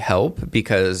really help,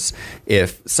 because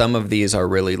if some of these are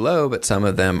really low but some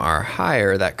of them are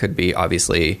higher, that could be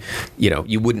obviously,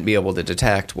 you wouldn't be able to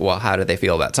detect, well, how do they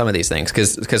feel about some of these things?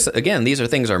 Because again, these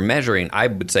are measuring, I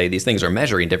would say these things are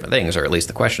measuring different things, or at least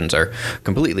the questions are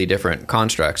completely different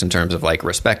constructs in terms of like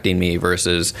respecting me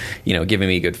versus, giving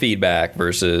me good feedback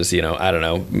versus, I don't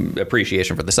know,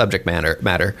 appreciation for the subject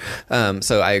matter.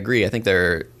 So I agree. I think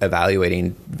they're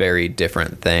evaluating very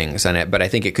different things, but I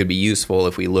think it could be useful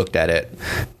if we looked at it.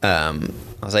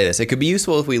 I'll say this: it could be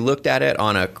useful if we looked at it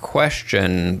on a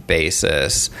question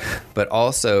basis, but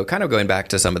also kind of going back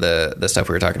to some of the stuff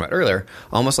we were talking about earlier,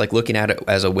 almost like looking at it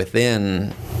as a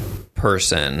within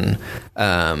person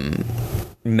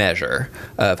measure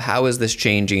of how is this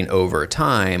changing over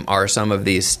time? Are some of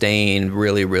these staying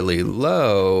really, really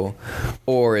low,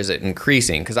 or is it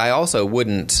increasing? Because I also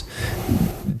wouldn't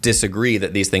disagree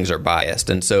that these things are biased,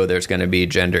 and so there's going to be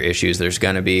gender issues, there's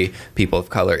going to be people of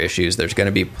color issues, there's going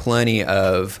to be plenty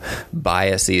of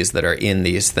biases that are in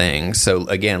these things. So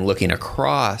again, looking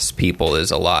across people is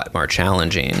a lot more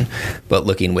challenging, but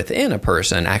looking within a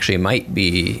person actually might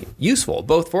be useful,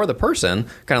 both for the person,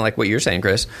 kind of like what you're saying,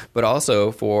 Chris, but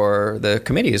also for the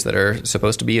committees that are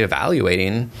supposed to be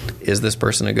evaluating, is this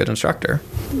person a good instructor?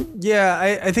 Yeah,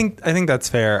 I think that's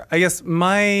fair. I guess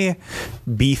my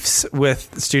beefs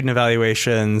with student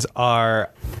evaluations are,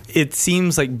 it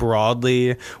seems like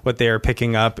broadly what they are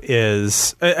picking up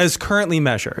is, as currently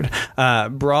measured,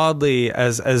 broadly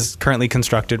as currently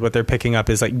constructed, what they're picking up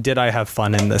is like, did I have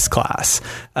fun in this class?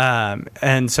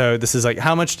 And so this is like,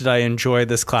 how much did I enjoy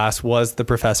this class? Was the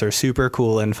professor super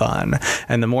cool and fun?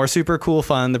 And the more super cool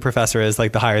fun the professor is,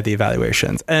 like, the higher the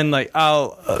evaluations. And like,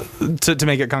 I'll to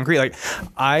make it concrete, like,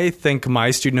 I think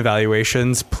my student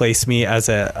evaluations place me as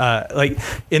a like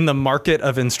in the market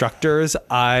of instructors,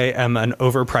 I am an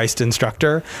overpriced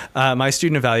instructor. My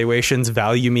student evaluations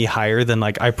value me higher than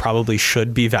like I probably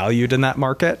should be valued in that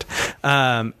market.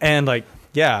 And like,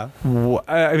 yeah,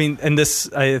 I mean, and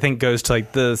this I think goes to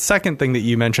like the second thing that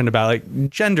you mentioned about like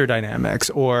gender dynamics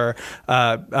or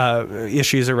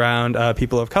issues around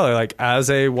people of color. Like, as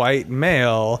a white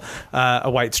male,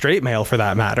 a white straight male for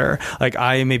that matter, like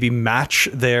I maybe match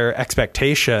their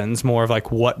expectations more of like,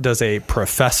 what does a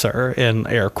professor, in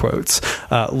air quotes,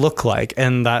 look like,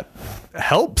 and that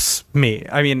helps me.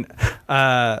 I mean,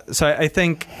 so I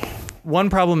think one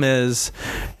problem is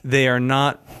they are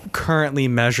not currently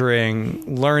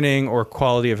measuring learning or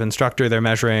quality of instructor. They're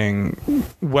measuring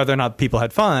whether or not people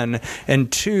had fun.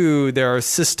 And two, there are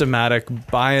systematic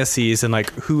biases in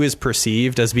like who is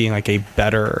perceived as being like a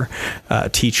better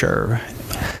teacher.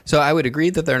 So I would agree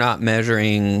that they're not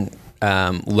measuring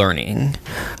learning.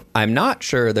 I'm not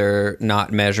sure they're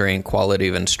not measuring quality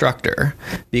of instructor,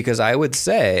 because I would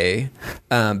say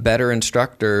better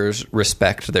instructors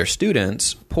respect their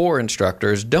students. Poor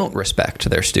instructors don't respect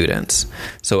their students.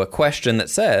 So a question that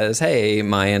says, hey,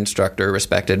 my instructor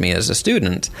respected me as a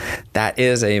student, that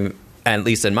is at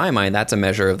least in my mind, that's a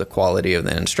measure of the quality of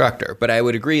the instructor. But I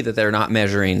would agree that they're not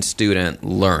measuring student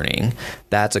learning.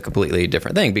 That's a completely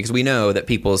different thing, because we know that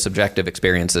people's subjective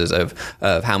experiences of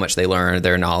how much they learn,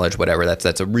 their knowledge, whatever,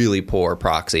 that's a really poor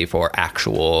proxy for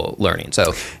actual learning.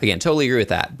 So again, totally agree with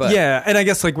that. But yeah, and I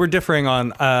guess like we're differing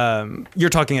on, you're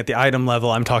talking at the item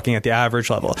level, I'm talking at the average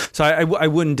level. So I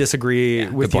wouldn't disagree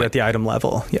with you at the item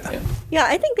level. Yeah,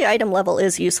 I think the item level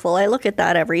is useful. I look at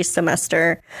that every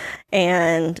semester,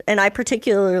 and I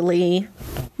particularly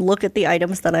look at the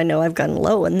items that I know I've gotten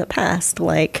low in the past,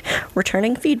 like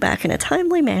returning feedback in a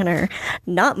timely manner,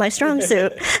 not my strong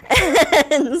suit.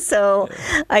 And so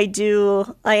I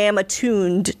am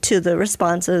attuned to the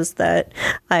responses that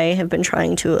I have been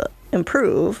trying to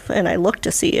improve, and I look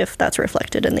to see if that's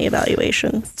reflected in the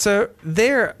evaluation. So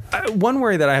one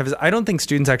worry that I have is I don't think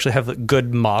students actually have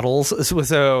good models.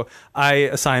 So I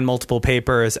assign multiple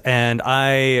papers and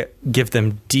I give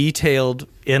them detailed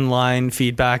inline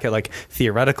feedback at like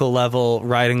theoretical level,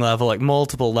 writing level, like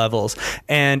multiple levels.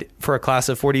 And for a class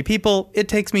of 40 people, it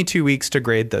takes me 2 weeks to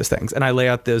grade those things. And I lay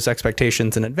out those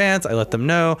expectations in advance. I let them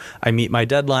know. I meet my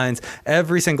deadlines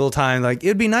every single time. Like,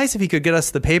 it'd be nice if you could get us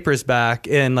the papers back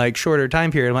in like shorter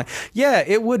time period. I'm like, yeah,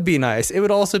 it would be nice. It would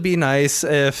also be nice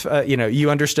if, you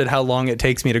understood how long it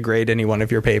takes me to grade any one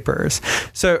of your papers.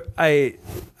 So I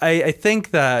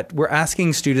think that we're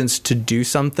asking students to do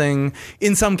something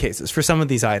in some cases for some of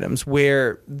these items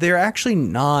where they're actually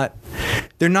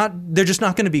they're just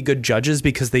not going to be good judges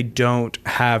because they don't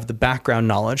have the background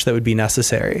knowledge that would be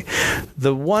necessary.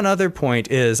 The one other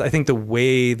point is I think the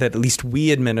way that at least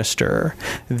we administer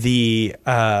the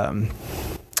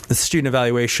student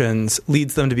evaluations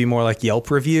leads them to be more like Yelp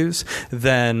reviews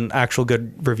than actual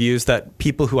good reviews that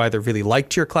people who either really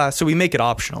liked your class. So we make it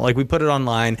optional. Like we put it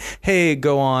online. Hey,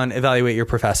 go on, evaluate your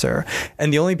professor.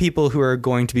 And the only people who are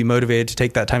going to be motivated to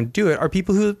take that time to do it are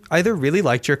people who either really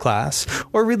liked your class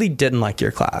or really didn't like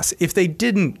your class. If they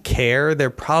didn't care, they're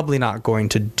probably not going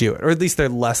to do it, or at least they're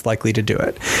less likely to do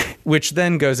it, which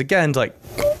then goes again to like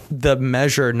the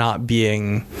measure not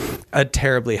being a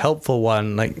terribly helpful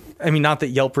one. Like, I mean, not that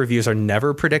Yelp reviews are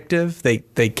never predictive. They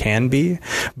can be,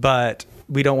 but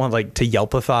we don't want like to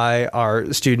Yelpify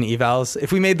our student evals.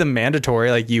 If we made them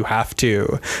mandatory, like you have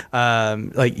to,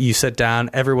 like you sit down,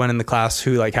 everyone in the class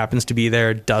who like happens to be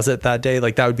there does it that day.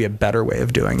 Like that would be a better way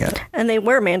of doing it. And they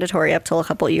were mandatory up till a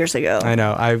couple of years ago. I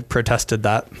know. I protested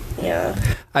that. Yeah.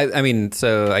 I mean,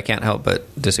 so I can't help but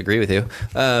disagree with you.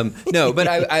 No, but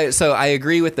I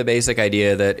agree with the basic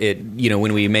idea that it,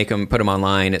 when we put them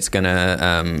online, it's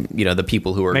gonna, the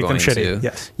people who are make going them shitty. to,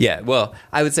 yes. Yeah. Well,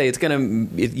 I would say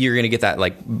you're gonna get that.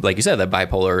 Like you said, the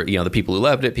bipolar, the people who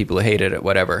loved it, people who hated it,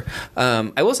 whatever.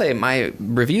 I will say my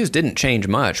reviews didn't change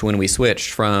much when we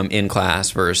switched from in-class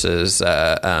versus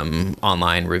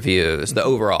online reviews. The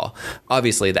overall,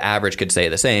 obviously, the average could stay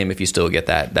the same if you still get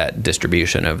that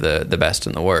distribution of the best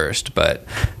and the worst. But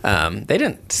they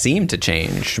didn't seem to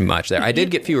change much there. I did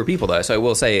get fewer people, though, so I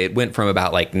will say it went from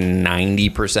about like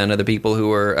 90% of the people who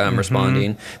were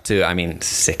responding to,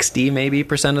 60 maybe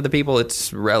 % of the people.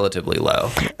 It's relatively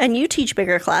low. And you teach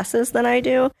bigger classes than I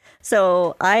do,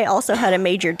 so I also had a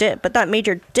major dip, but that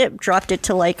major dip dropped it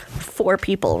to like 4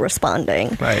 people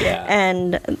responding. Right. Yeah.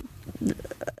 And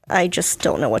I just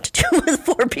don't know what to do with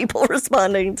 4 people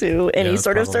responding to any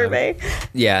sort of survey.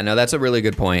 Yeah, no, that's a really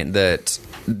good point. That,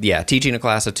 teaching a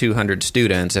class of 200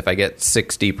 students, if I get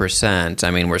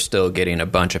 60%, we're still getting a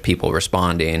bunch of people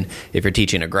responding. If you're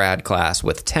teaching a grad class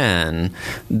with 10,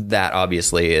 that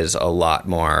obviously is a lot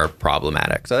more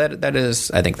problematic. So that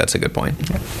is, I think that's a good point.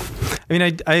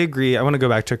 I agree. I want to go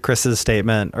back to Chris's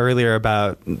statement earlier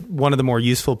about one of the more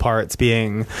useful parts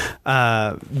being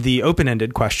the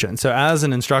open-ended question. So as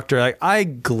an instructor, I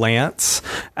glance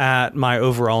at my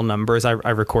overall numbers. I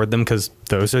record them because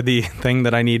those are the thing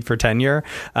that I need for tenure.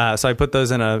 So I put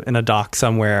those in a doc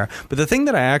somewhere. But the thing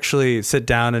that I actually sit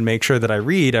down and make sure that I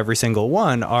read every single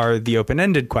one are the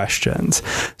open-ended questions.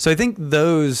 So I think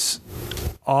those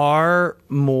are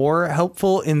more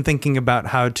helpful in thinking about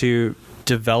how to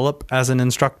develop as an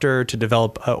instructor, to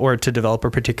develop a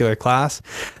particular class.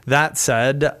 That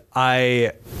said,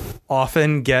 I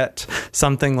often get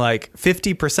something like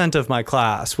 50% of my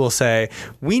class will say,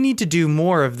 we need to do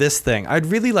more of this thing. I'd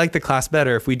really like the class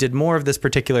better if we did more of this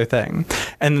particular thing.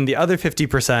 And then the other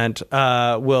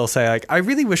 50% will say, like, I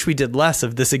really wish we did less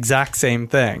of this exact same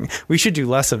thing. We should do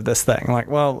less of this thing. I'm like,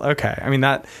 well, okay.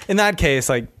 That in that case,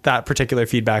 like that particular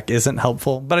feedback isn't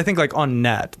helpful. But I think like on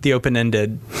net, the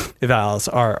open-ended evals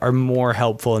are more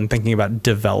helpful in thinking about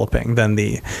developing than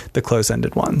the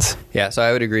close-ended ones. Yeah, so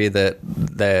I would agree that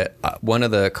one of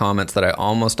the comments that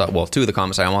two of the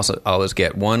comments I always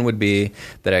get, one would be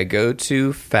that I go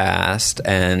too fast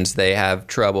and they have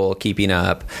trouble keeping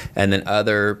up, and then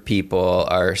other people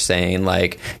are saying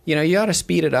like, you ought to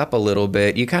speed it up a little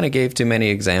bit. You kind of gave too many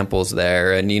examples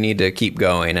there and you need to keep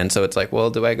going. And so it's like,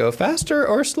 well, do I go faster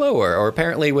or slower? Or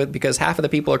apparently because half of the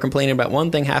people are complaining about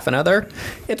one thing, half another,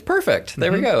 it's perfect.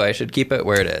 There we go. I should keep it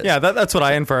where it is. Yeah, that's what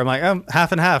I infer. I'm like,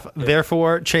 half and half,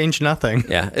 therefore change nothing.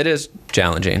 Yeah. it is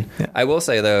challenging. Yeah. I will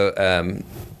say, though,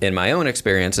 in my own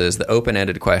experiences, the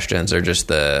open-ended questions are just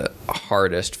the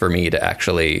hardest for me to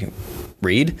actually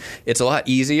read. It's a lot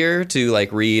easier to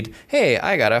like read, hey,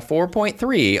 I got a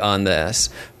 4.3 on this,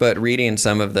 but reading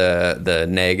some of the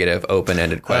negative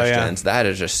open-ended questions, that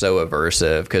is just so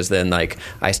aversive, because then like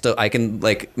I can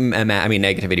like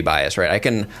negativity bias, right? I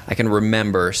can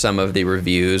remember some of the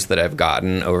reviews that I've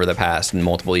gotten over the past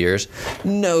multiple years.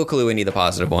 No clue any of the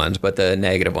positive ones, but the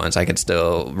negative ones I can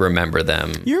still remember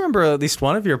them. You remember at least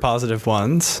one of your positive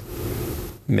ones.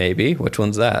 Maybe. Which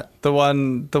one's that? The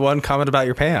one comment about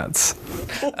your pants.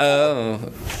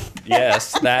 Oh,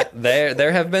 yes. That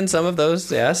there have been some of those.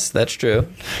 Yes, that's true.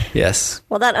 Yes.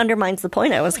 Well, that undermines the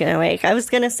point I was going to make. I was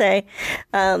going to say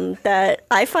that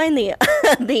I find the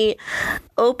the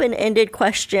open-ended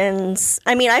questions,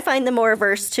 I mean, I find them more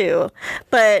averse too,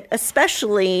 but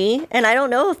especially, and I don't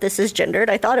know if this is gendered,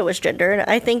 I thought it was gendered,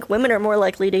 I think women are more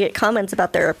likely to get comments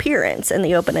about their appearance in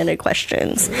the open-ended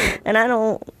questions, and I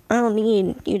don't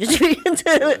need you to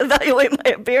evaluate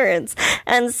my appearance.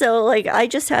 And so, like, I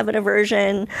just have an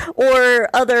aversion, or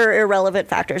other irrelevant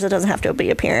factors. It doesn't have to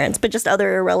be appearance, but just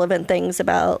other irrelevant things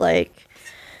about, like,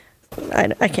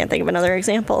 I can't think of another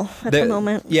example at the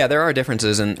moment. Yeah, there are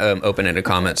differences in open-ended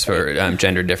comments for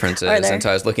gender differences. And so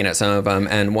I was looking at some of them.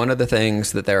 And one of the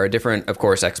things that there are different, of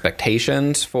course,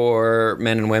 expectations for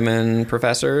men and women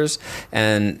professors.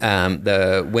 And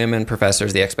the women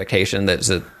professors, the expectation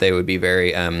that they would be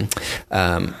very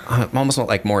almost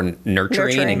like more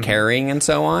nurturing and caring and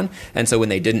so on. And so when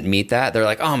they didn't meet that, they're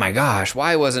like, oh my gosh,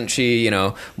 why wasn't she,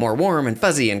 more warm and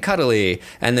fuzzy and cuddly?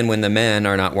 And then when the men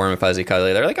are not warm and fuzzy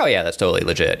cuddly, they're like, oh yeah, that's totally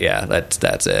legit. Yeah,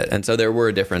 that's it. And so there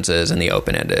were differences in the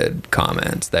open-ended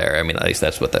comments there. I mean, at least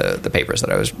that's what the papers that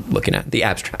I was looking at, the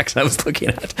abstracts I was looking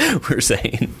at, were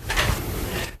saying.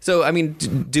 So, I mean,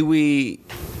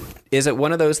 is it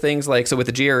one of those things like, so with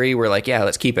the GRE, we're like, yeah,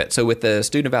 let's keep it. So with the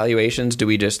student evaluations, do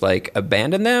we just like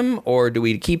abandon them, or do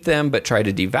we keep them but try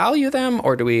to devalue them?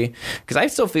 Or do we, because I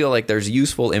still feel like there's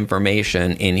useful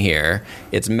information in here.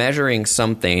 It's measuring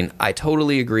something. I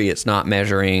totally agree it's not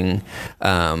measuring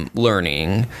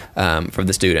learning for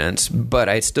the students, but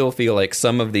I still feel like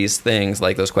some of these things,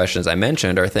 like those questions I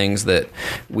mentioned, are things that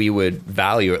we would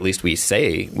value, at least we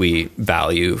say we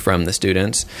value from the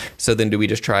students. So then do we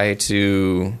just try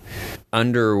to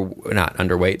not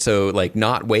weight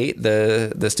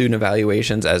the student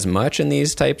evaluations as much in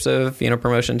these types of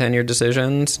promotion tenure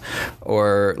decisions,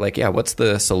 or what's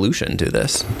the solution to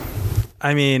this?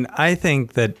 I mean, I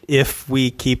think that if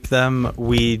we keep them,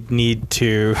 we need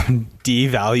to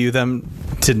devalue them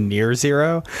to near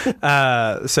zero.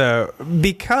 So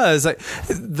because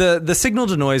the signal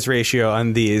to noise ratio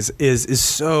on these is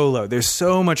so low. There's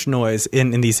so much noise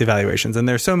in these evaluations, and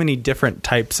there's so many different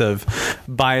types of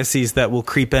biases that will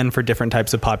creep in for different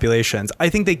types of populations. I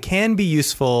think they can be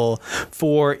useful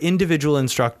for individual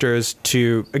instructors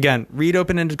to, again, read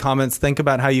open-ended comments, think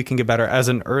about how you can get better. As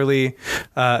an early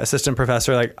assistant professor,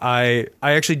 like I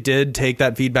actually did take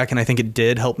that feedback, and I think it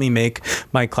did help me make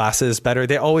my classes better.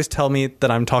 They always tell me that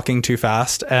I'm talking too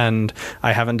fast, and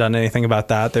I haven't done anything about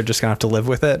that. They're just gonna have to live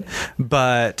with it.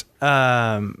 But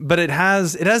it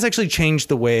has actually changed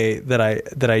the way that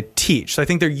I teach. So I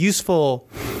think they're useful.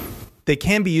 They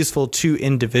can be useful to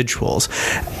individuals.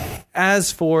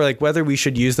 As for like whether we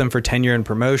should use them for tenure and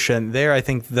promotion, I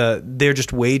think they're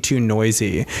just way too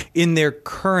noisy in their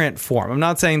current form. I'm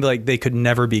not saying like they could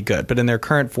never be good, but in their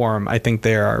current form, I think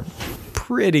they are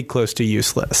pretty close to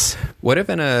useless. What if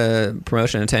in a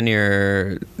promotion and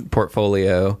tenure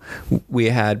portfolio we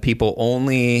had people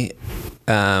only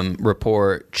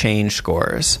report change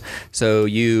scores? So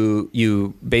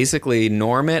you basically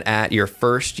norm it at your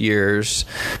first year's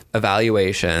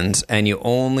evaluations, and you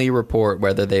only report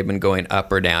whether they've been going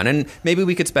up or down. And maybe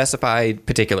we could specify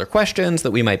particular questions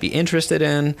that we might be interested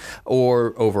in,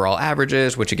 or overall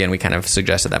averages, which again we kind of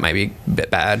suggested that might be a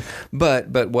bit bad. But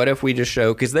what if we just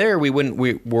show, because there we wouldn't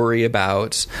worry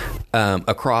about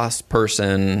across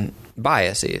person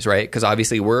biases, right? Because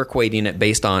obviously we're equating it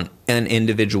based on an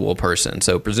individual person,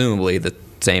 so presumably the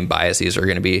same biases are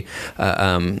going to be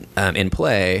in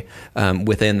play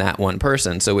within that one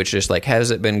person. So it's just like,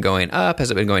 has it been going up? Has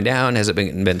it been going down? Has it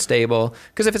been stable?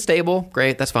 Because if it's stable,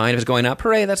 great, that's fine. If it's going up,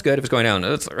 hooray, that's good. If it's going down,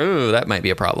 that might be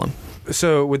a problem.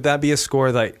 So would that be a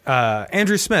score like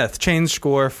Andrew Smith change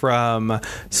score from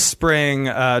spring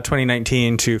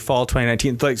 2019 to fall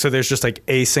 2019? Like, so there's just like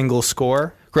a single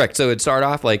score? Correct. So it'd start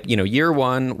off like, year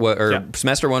one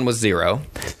semester one was 0.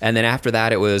 And then after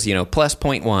that it was, plus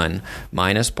 0.1,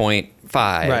 minus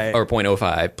 0.5 or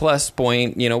 0.05 plus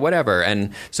point, whatever.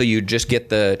 And so you just get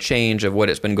the change of what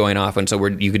it's been going off. And so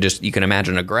you can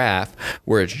imagine a graph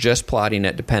where it's just plotting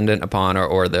it dependent upon,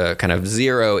 or the kind of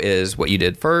 0 is what you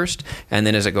did first. And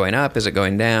then is it going up? Is it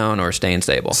going down or staying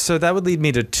stable? So that would lead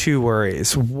me to two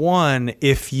worries. One,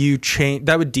 if you change,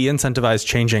 that would de-incentivize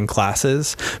changing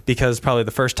classes, because probably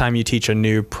the first time you teach a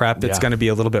new prep, it's going to be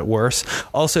a little bit worse.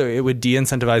 Also, it would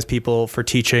de-incentivize people for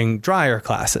teaching drier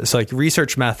classes, so like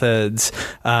research methods.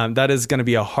 That is going to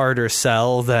be a harder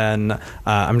sell than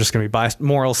I'm just going to be biased.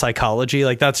 Moral psychology,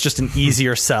 like that's just an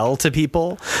easier sell to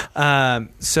people.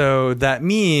 So that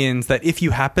means that if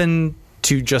you happen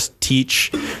to just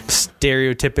teach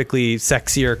stereotypically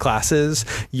sexier classes,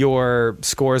 your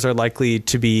scores are likely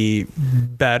to be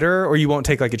better, or you won't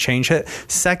take like a change hit.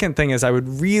 Second thing is, I would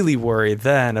really worry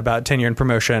then about tenure and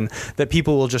promotion that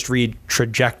people will just read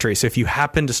trajectory. So if you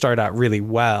happen to start out really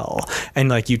well and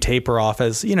like you taper off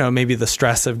as, maybe the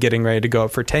stress of getting ready to go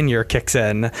up for tenure kicks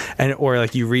in, or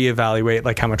like you reevaluate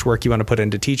like how much work you want to put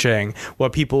into teaching,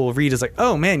 what people will read is like,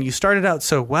 oh man, you started out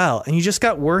so well and you just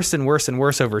got worse and worse and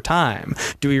worse over time.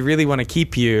 Do we really want to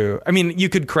keep you? I mean, you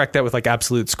could correct that with like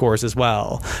absolute scores as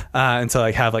well. And so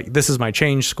like have like, this is my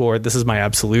change score, this is my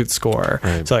absolute score.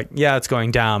 Right. So like, yeah, it's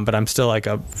going down, but I'm still like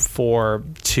a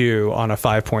 4.2 on a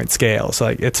 5-point scale. So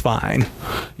like, it's fine.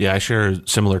 Yeah, I share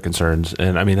similar concerns.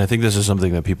 And I mean, I think this is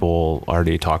something that people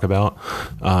already talk about.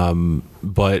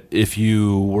 But if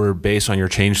you were based on your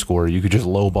change score, you could just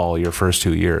lowball your first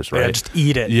 2 years, right? Yeah, just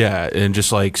eat it. Yeah, and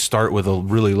just like start with a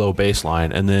really low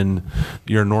baseline, and then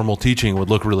your normal teaching would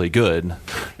look really good.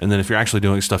 And then if you're actually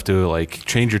doing stuff to like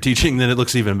change your teaching, then it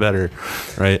looks even better,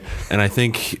 right? And I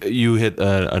think you hit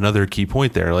another key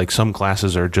point there. Like some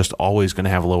classes are just always going to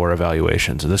have lower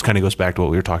evaluations, and this kind of goes back to what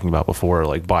we were talking about before,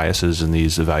 like biases in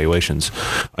these evaluations.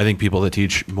 I think people that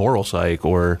teach moral psych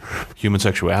or human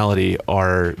sexuality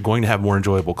are going to have more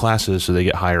enjoyable classes, so they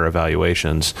get higher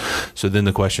evaluations. So then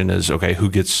the question is, okay, who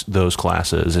gets those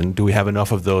classes, and do we have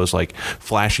enough of those like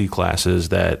flashy classes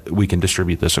that we can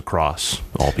distribute this across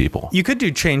all people? You could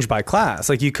do change by class,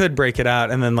 like you could break it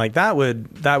out, and then like that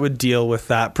would deal with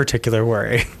that particular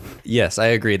worry. Yes, I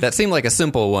agree. That seemed like a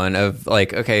simple one of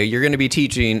like, okay, you're going to be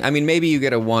teaching. I mean, maybe you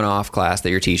get a one-off class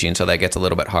that you're teaching, so that gets a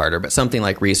little bit harder. But something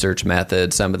like research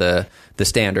methods, some of the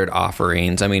standard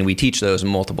offerings, I mean, we teach those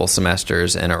multiple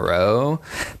semesters in a row.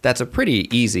 That's a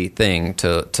pretty easy thing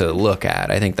to look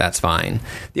at. I think that's fine.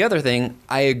 The other thing,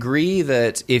 I agree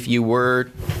that if you were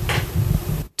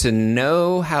to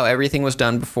know how everything was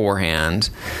done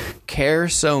beforehand, care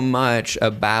so much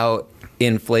about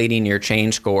inflating your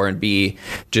change score and be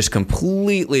just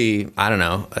completely, I don't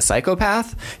know, a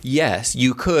psychopath, yes,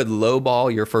 you could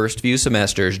lowball your first few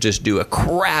semesters, just do a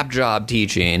crap job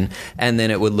teaching, and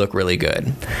then it would look really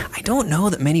good. I don't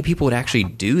know that many people would actually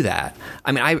do that.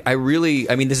 I mean, I really,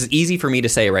 this is easy for me to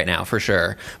say right now, for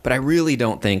sure, but I really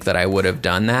don't think that I would have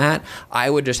done that.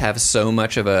 I would just have so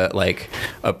much of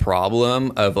a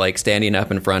problem of like standing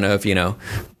up in front of,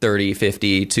 30,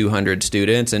 50, 200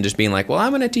 students and just being like, well,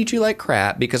 I'm going to teach you like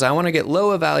crap because I want to get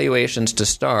low evaluations to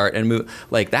start and move.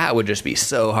 Like that would just be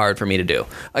so hard for me to do.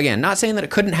 Again, not saying that it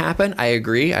couldn't happen. I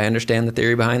agree. I understand the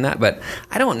theory behind that, but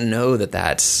I don't know that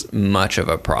that's much of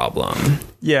a problem.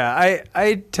 Yeah,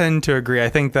 I tend to agree. I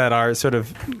think that our sort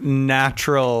of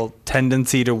natural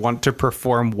tendency to want to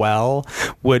perform well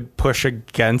would push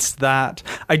against that.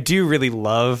 I do really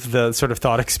love the sort of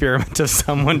thought experiment of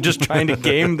someone just trying to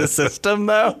game the system,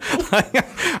 though.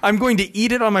 I'm going to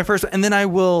eat it on my first, and then I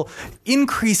will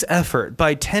increase effort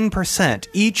by 10%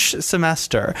 each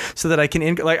semester so that I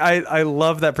can, I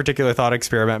love that particular thought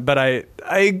experiment, but I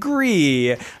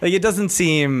agree. Like, it doesn't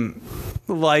seem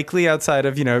likely outside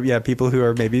of, people who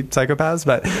are maybe psychopaths,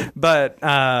 but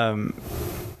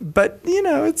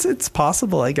it's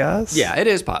possible, I guess. Yeah, it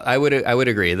is. I would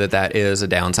agree that is a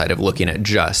downside of looking at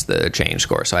just the change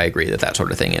score. So I agree that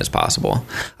sort of thing is possible.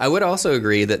 I would also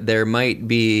agree that there might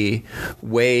be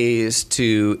ways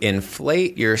to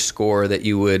inflate your score that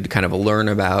you would kind of learn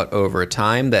about over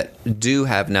time that do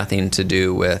have nothing to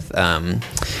do with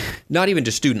not even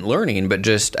just student learning, but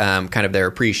just kind of their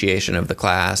appreciation of the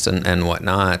class and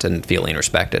whatnot, and feeling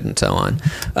respected and so on.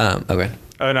 Okay.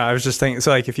 Oh, no, I was just thinking, so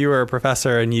like if you were a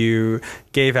professor and you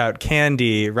gave out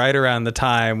candy right around the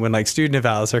time when like student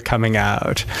evals are coming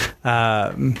out,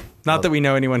 Not that we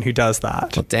know anyone who does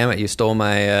that. Well, damn it, you stole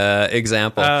my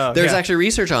example. There's yeah. actually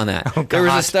research on that. Oh, there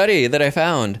was a God. study that I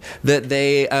found that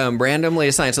they randomly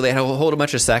assigned, so they had a whole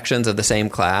bunch of sections of the same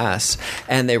class,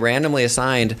 and they randomly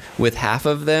assigned, with half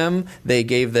of them, they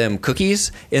gave them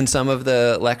cookies in some of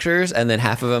the lectures, and then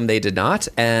half of them they did not,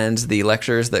 and the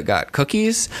lectures that got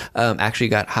cookies actually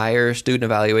got higher student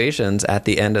evaluations at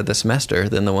the end of the semester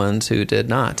than the ones who did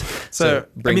not. So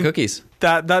bring cookies.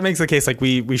 That makes the case like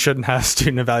we shouldn't have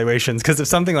student evaluations, because if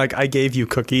something like I gave you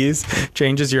cookies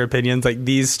changes your opinions, like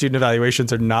these student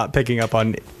evaluations are not picking up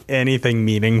on anything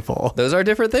meaningful. Those are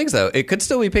different things, though. It could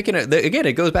still be picking up. Again,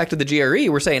 it goes back to the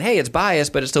GRE. We're saying, hey, it's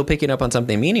biased, but it's still picking up on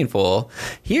something meaningful.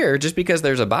 Here, just because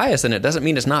there's a bias in it doesn't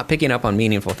mean it's not picking up on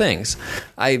meaningful things.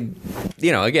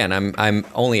 Again, I'm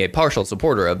only a partial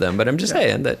supporter of them, but I'm just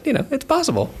saying that, it's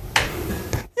possible.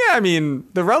 Yeah, I mean,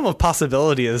 the realm of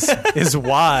possibility is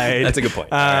wide. That's a good point.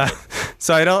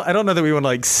 So I don't know that we want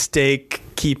to stake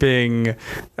keeping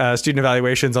student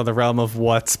evaluations on the realm of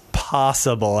what's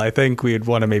possible. I think we'd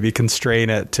want to maybe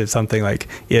constrain it to something like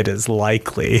it is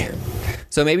likely.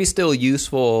 So maybe still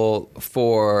useful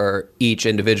for each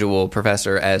individual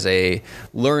professor as a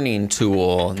learning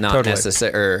tool, not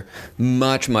necessarily, or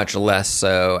much, much less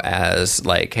so as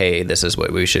like, hey, this is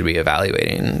what we should be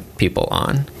evaluating people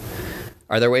on.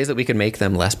 Are there ways that we could make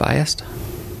them less biased?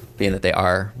 Being that they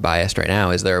are biased right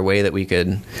now, is there a way that we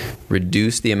could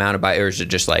reduce the amount of bias, or is it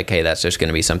just like, hey, that's just going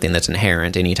to be something that's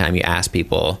inherent anytime you ask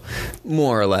people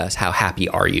more or less, how happy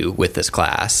are you with this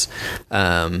class?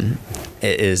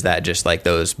 Is that just like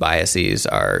those biases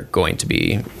are going to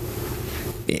be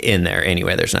in there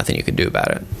anyway? There's nothing you can do about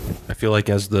it. I feel like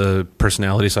as the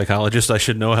personality psychologist, I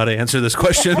should know how to answer this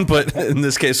question, but in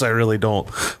this case, I really don't.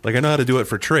 Like, I know how to do it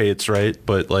for traits, right?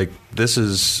 But like, this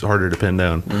is harder to pin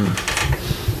down.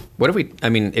 What if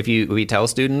we tell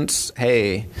students,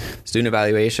 hey, student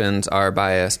evaluations are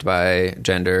biased by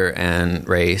gender and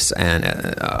race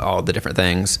and all the different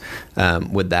things,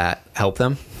 would that help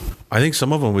them? I think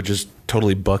some of them would just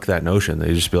totally buck that notion.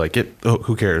 They just be like,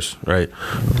 who cares, right?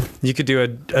 You could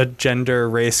do a gender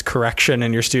race correction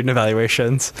in your student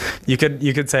evaluations. You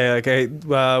could say, like, hey,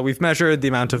 we've measured the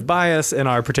amount of bias in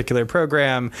our particular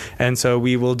program, and so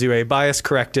we will do a bias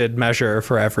corrected measure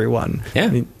for everyone. Yeah. I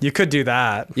mean, you could do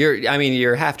that.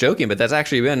 You're half joking, but that's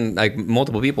actually been like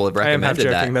multiple people have recommended I am half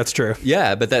joking, that. that's true.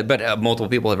 Yeah, but multiple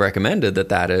people have recommended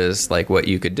that is like what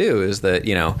you could do is that,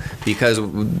 because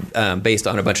based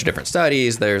on a bunch of different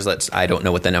studies, I don't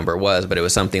know what the number was, but it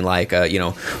was something like,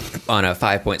 on a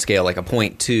 5-point scale, like a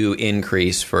 0.2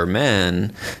 increase for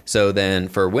men. So then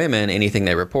for women, anything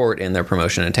they report in their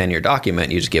promotion and tenure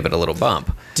document, you just give it a little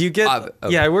bump. Do you get,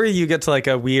 where you get to like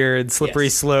a weird slippery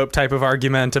slope type of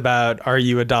argument about, are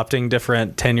you adopting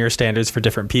different tenure standards for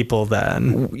different people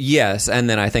then? Yes. And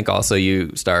then I think also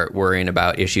you start worrying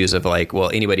about issues of like, well,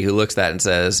 anybody who looks at that and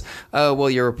says, oh, well,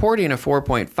 you're reporting a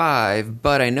 4.5,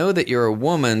 but I know that you're a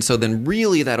woman, so then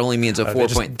really that only means a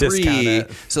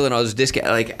 4.3. So then I'll just discount.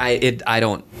 Like I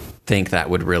don't think that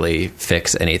would really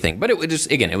fix anything. But it would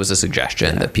just, again, it was a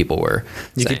suggestion that people were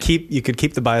saying. You could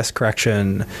keep the bias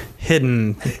correction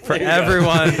hidden for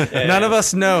everyone. None of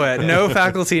us know it. No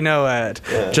faculty know it.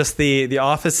 Just the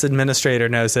office administrator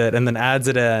knows it and then adds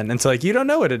it in. And so like, you don't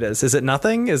know what it is. Is it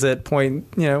nothing? Is it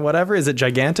whatever? Is it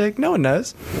gigantic? No one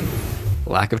knows.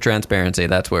 Lack of transparency.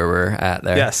 That's where we're at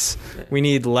there. Yes. We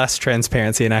need less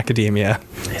transparency in academia.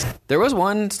 There was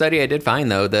one study I did find,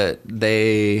 though, that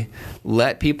they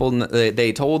let people,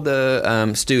 they told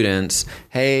the students,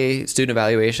 hey, student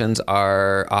evaluations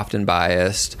are often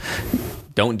biased.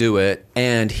 Don't do it.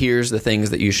 And here's the things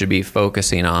that you should be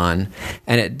focusing on.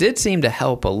 And it did seem to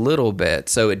help a little bit.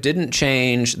 So it didn't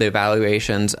change the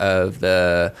evaluations of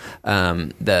the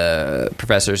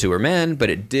professors who were men, but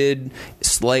it did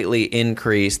slightly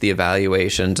increase the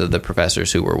evaluations of the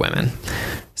professors who were women.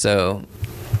 So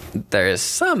there is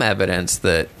some evidence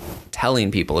that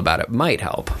telling people about it might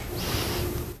help,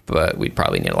 but we'd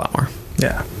probably need a lot more.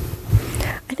 Yeah.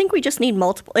 I think we just need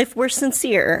multiple. If we're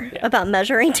sincere about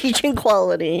measuring teaching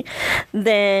quality,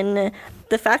 then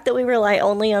the fact that we rely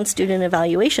only on student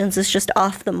evaluations is just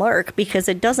off the mark because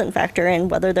it doesn't factor in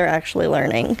whether they're actually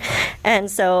learning. And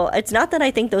so it's not that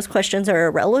I think those questions are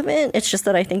irrelevant. It's just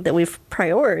that I think that we've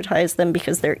prioritized them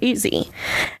because they're easy.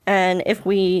 And if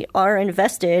we are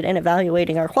invested in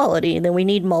evaluating our quality, then we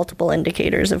need multiple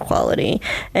indicators of quality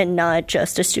and not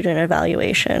just a student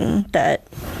evaluation that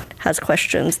has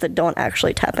questions that don't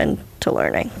actually tap into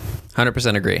learning.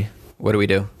 100% agree. What do we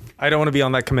do? I don't want to be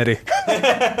on that committee.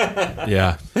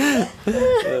 Yeah.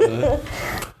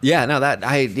 Yeah, no,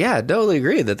 I totally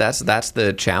agree that's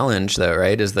the challenge though,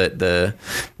 right? Is that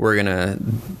we're gonna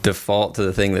default to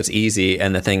the thing that's easy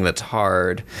and the thing that's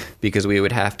hard, because we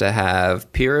would have to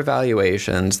have peer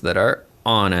evaluations that are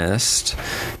honest,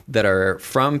 that are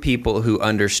from people who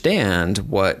understand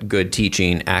what good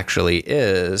teaching actually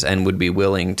is and would be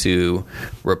willing to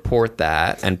report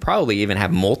that, and probably even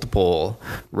have multiple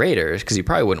raters, because you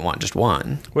probably wouldn't want just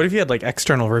one. What if you had like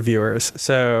external reviewers?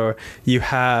 So you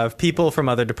have people from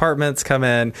other departments come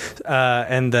in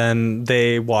and then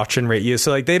they watch and rate you.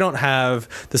 So like they don't have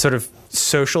the sort of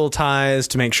social ties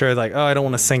to make sure like, oh, I don't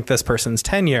want to sink this person's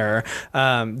tenure.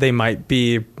 They might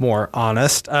be more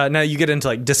honest. Now you get into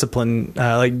like discipline,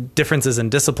 like differences in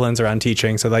disciplines around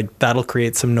teaching. So like that'll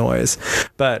create some noise.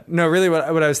 But no, really what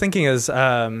I was thinking is,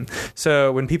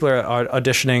 so when people are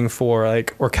auditioning for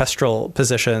like orchestral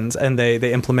positions and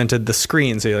they implemented the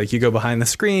screen. So like you go behind the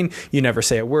screen, you never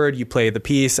say a word, you play the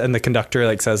piece, and the conductor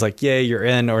like says like, yay, you're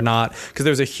in or not. Because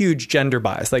there's a huge gender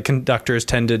bias. Like conductors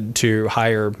tended to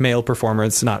hire male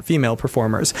performers, not female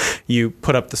performers. You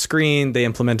put up the screen, they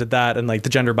implemented that, and like the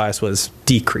gender bias was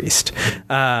decreased.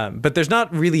 But there's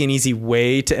not really an easy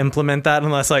way to implement that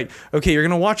unless like, okay, you're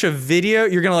going to watch a video,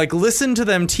 you're going to like listen to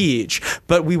them teach,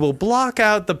 but we will block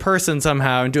out the person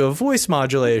somehow and do a voice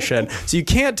modulation. So you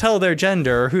can't tell their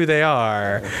gender or who they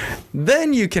are.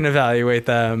 Then you can evaluate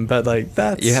them. But like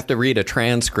that's... You have to read a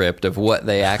transcript of what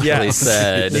they actually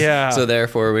said. Yeah. So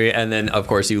therefore and then of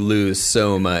course you lose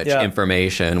so much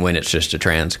information when it's just a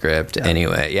transcript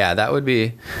anyway. Yeah, that would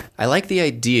be, I like the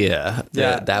idea.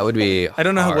 That would be I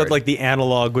don't know hard. what like the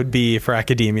analog would be for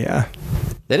academia.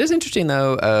 That is interesting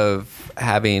though, of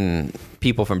having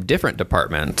people from different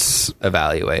departments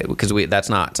evaluate, because that's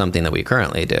not something that we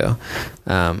currently do.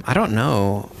 I don't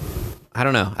know.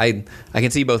 I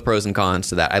can see both pros and cons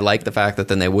to that. I like the fact that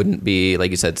then they wouldn't be,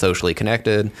 like you said, socially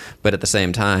connected, but at the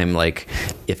same time, like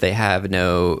if they have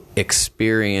no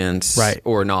experience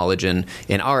or knowledge in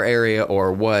our area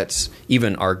or what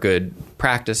even our good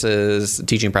practices,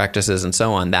 teaching practices and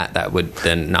so on, that would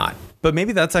then not. But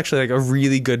maybe that's actually like a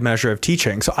really good measure of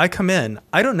teaching. So I come in,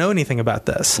 I don't know anything about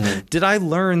this. Did I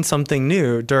learn something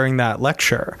new during that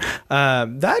lecture?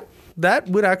 That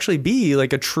would actually be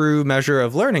like a true measure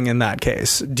of learning in that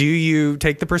case. Do you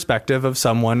take the perspective of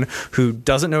someone who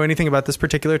doesn't know anything about this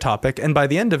particular topic, and by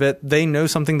the end of it, they know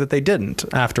something that they didn't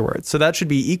afterwards? So that should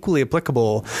be equally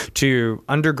applicable to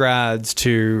undergrads,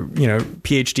 to, you know,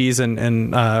 PhDs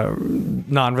and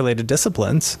non-related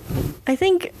disciplines. I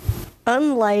think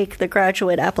unlike the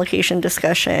graduate application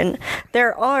discussion,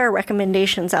 there are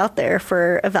recommendations out there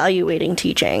for evaluating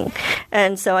teaching.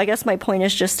 And so I guess my point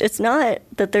is just, it's not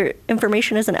that the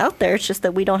information isn't out there, it's just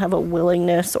that we don't have a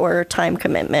willingness or time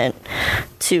commitment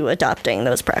to adopting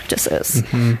those practices.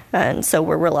 And so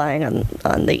we're relying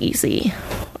on the easy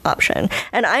option.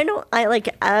 And I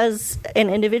like, as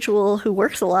an individual who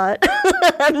works a lot,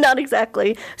 I'm not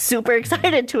exactly super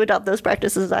excited to adopt those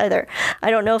practices either.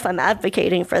 I don't know if I'm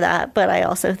advocating for that, but I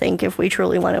also think if we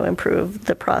truly want to improve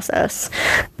the process,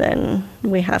 then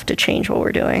we have to change what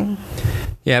we're doing.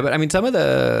 Yeah, but I mean, some of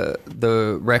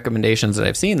the recommendations that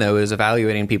I've seen, though, is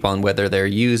evaluating people on whether they're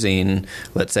using,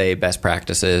 let's say, best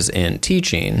practices in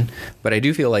teaching. But I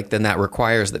do feel like then that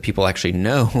requires that people actually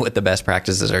know what the best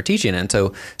practices are teaching. And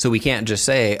so we can't just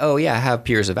say, oh, yeah, have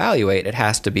peers evaluate. It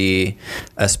has to be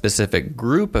a specific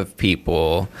group of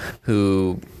people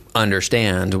who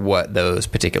understand what those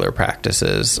particular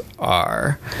practices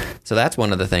are. So that's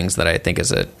one of the things that I think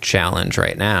is a challenge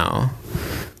right now.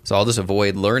 So I'll just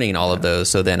avoid learning all of those,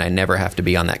 so then I never have to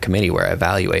be on that committee where I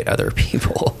evaluate other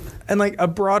people. And like a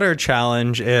broader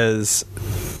challenge is,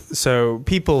 so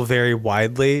people vary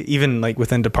widely, even like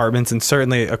within departments and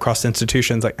certainly across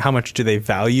institutions, like how much do they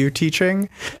value teaching?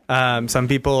 Some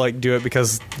people like do it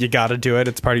because you got to do it.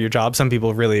 It's part of your job. Some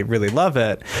people really, really love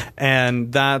it.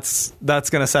 And that's going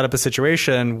to set up a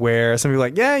situation where some people are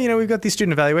like, yeah, you know, we've got these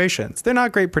student evaluations. They're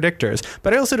not great predictors,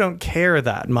 but I also don't care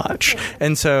that much.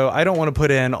 And so I don't want to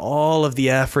put in all of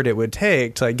the effort it would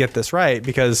take to like get this right,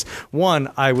 because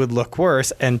one, I would look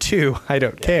worse, and two, I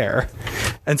don't care.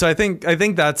 And so I think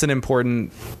that's an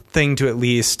important thing to at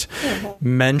least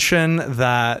mention,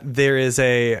 that there's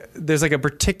like a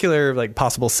particular like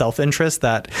possible self-interest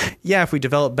that, yeah, if we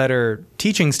develop better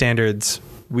teaching standards,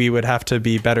 we would have to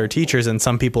be better teachers, and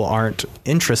some people aren't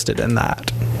interested in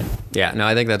that. Yeah, no,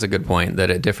 I think that's a good point,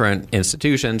 that at different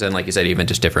institutions, and like you said, even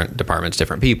just different departments,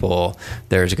 different people,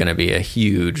 there's going to be a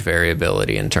huge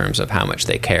variability in terms of how much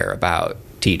they care about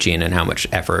teaching and how much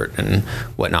effort and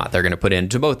whatnot they're going to put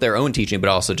into both their own teaching, but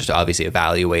also just obviously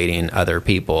evaluating other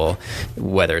people,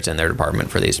 whether it's in their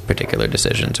department for these particular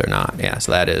decisions or not. Yeah,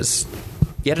 so that is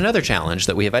yet another challenge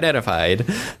that we have identified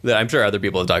that I'm sure other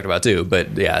people have talked about too.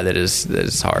 But yeah, that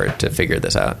is hard to figure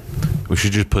this out. We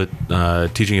should just put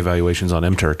teaching evaluations on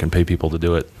MTurk and pay people to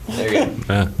do it. There you go.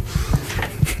 Yeah.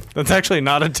 That's actually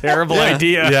not a terrible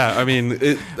idea. Yeah, I mean,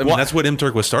 that's what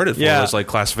MTurk was started for. Yeah. Was like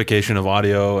classification of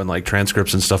audio and like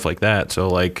transcripts and stuff like that. So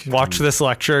like, Watch this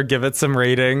lecture, give it some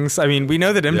ratings. I mean, we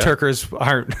know that MTurkers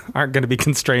aren't going to be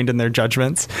constrained in their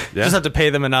judgments. Yeah. Just have to pay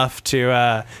them enough to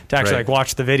actually Right. like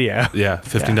watch the video. yeah,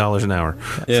 $15 an hour.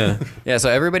 Yeah, so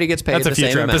everybody gets paid That's a the same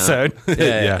future amount. episode.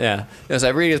 Yeah. So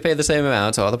everybody gets paid the same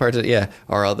amount. So all the parts,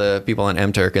 or all the people on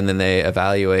MTurk, and then they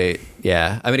evaluate.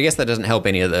 Yeah, I mean, I guess that doesn't help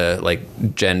any of the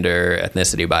like gender,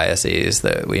 ethnicity biases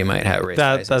that we might have. Race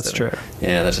biases That's true.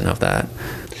 Yeah, that doesn't help that.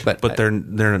 But They're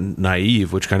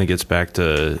naive, which kind of gets back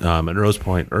to Monroe's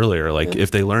point earlier. Like,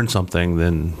 if they learn something,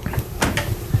 then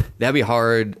that'd be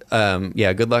hard.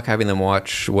 Good luck having them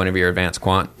watch one of your advanced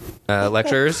quant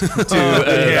lectures to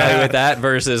evaluate that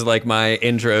versus like my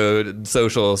intro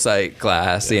social psych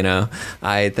class.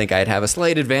 I think I'd have a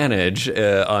slight advantage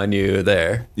on you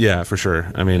there. yeah, for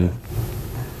sure. I mean,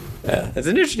 Yeah, it's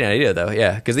an interesting idea, though.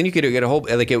 Yeah, because then you could get a whole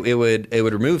like it would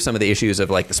remove some of the issues of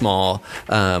like the small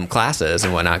classes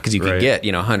and whatnot, because you could Right. get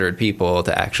 100 people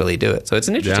to actually do it. So it's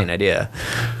an interesting idea.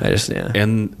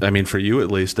 and I mean, for you at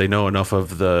least, they know enough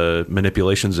of the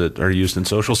manipulations that are used in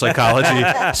social psychology,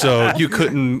 so you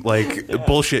couldn't like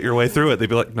bullshit your way through it. They'd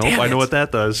be like, "Nope, I know what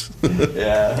that does."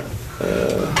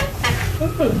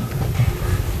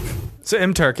 So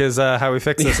MTurk is how we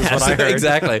fix this, is what I heard.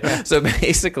 Exactly. So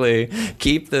basically,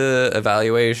 keep the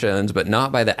evaluations, but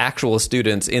not by the actual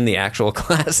students in the actual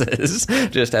classes.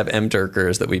 Just have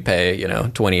MTurkers that we pay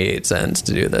 28 cents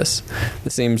to do this.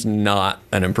 This seems not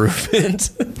an improvement.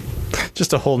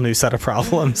 Just a whole new set of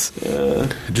problems.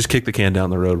 Just kick the can down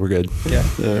the road. We're good. Yeah.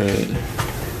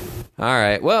 All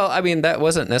right. Well, I mean, that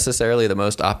wasn't necessarily the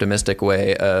most optimistic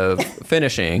way of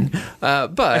finishing,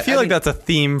 but I feel like that's a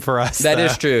theme for us. That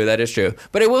is true. That is true.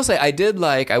 But I will say I did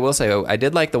like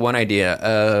the one idea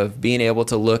of being able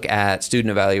to look at student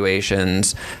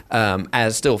evaluations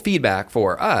as still feedback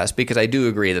for us, because I do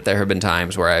agree that there have been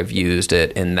times where I've used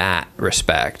it in that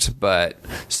respect, but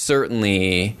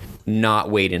certainly not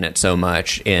weighting it so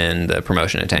much in the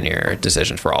promotion and tenure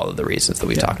decisions for all of the reasons that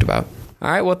we talked about. All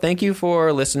right. Well, thank you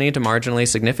for listening to Marginally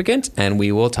Significant, and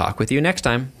we will talk with you next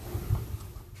time.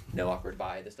 No awkward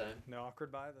bye this time. No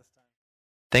awkward bye this time.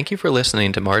 Thank you for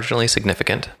listening to Marginally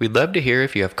Significant. We'd love to hear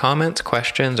if you have comments,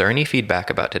 questions, or any feedback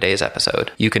about today's episode.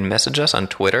 You can message us on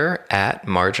Twitter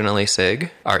 @marginallysig.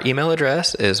 Our email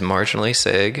address is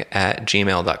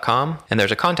marginallysig@gmail.com, and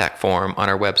there's a contact form on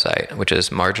our website, which is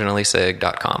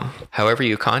marginallysig.com. However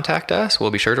you contact us, we'll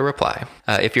be sure to reply.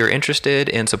 If you're interested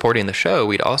in supporting the show,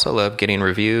 we'd also love getting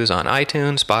reviews on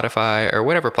iTunes, Spotify, or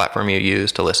whatever platform you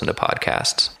use to listen to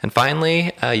podcasts. And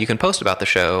finally, you can post about the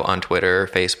show on Twitter,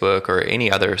 Facebook, or any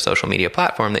other social media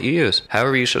platform that you use.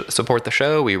 However you support the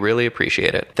show, we really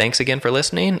appreciate it. Thanks again for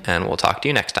listening, and we'll talk to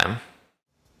you next time.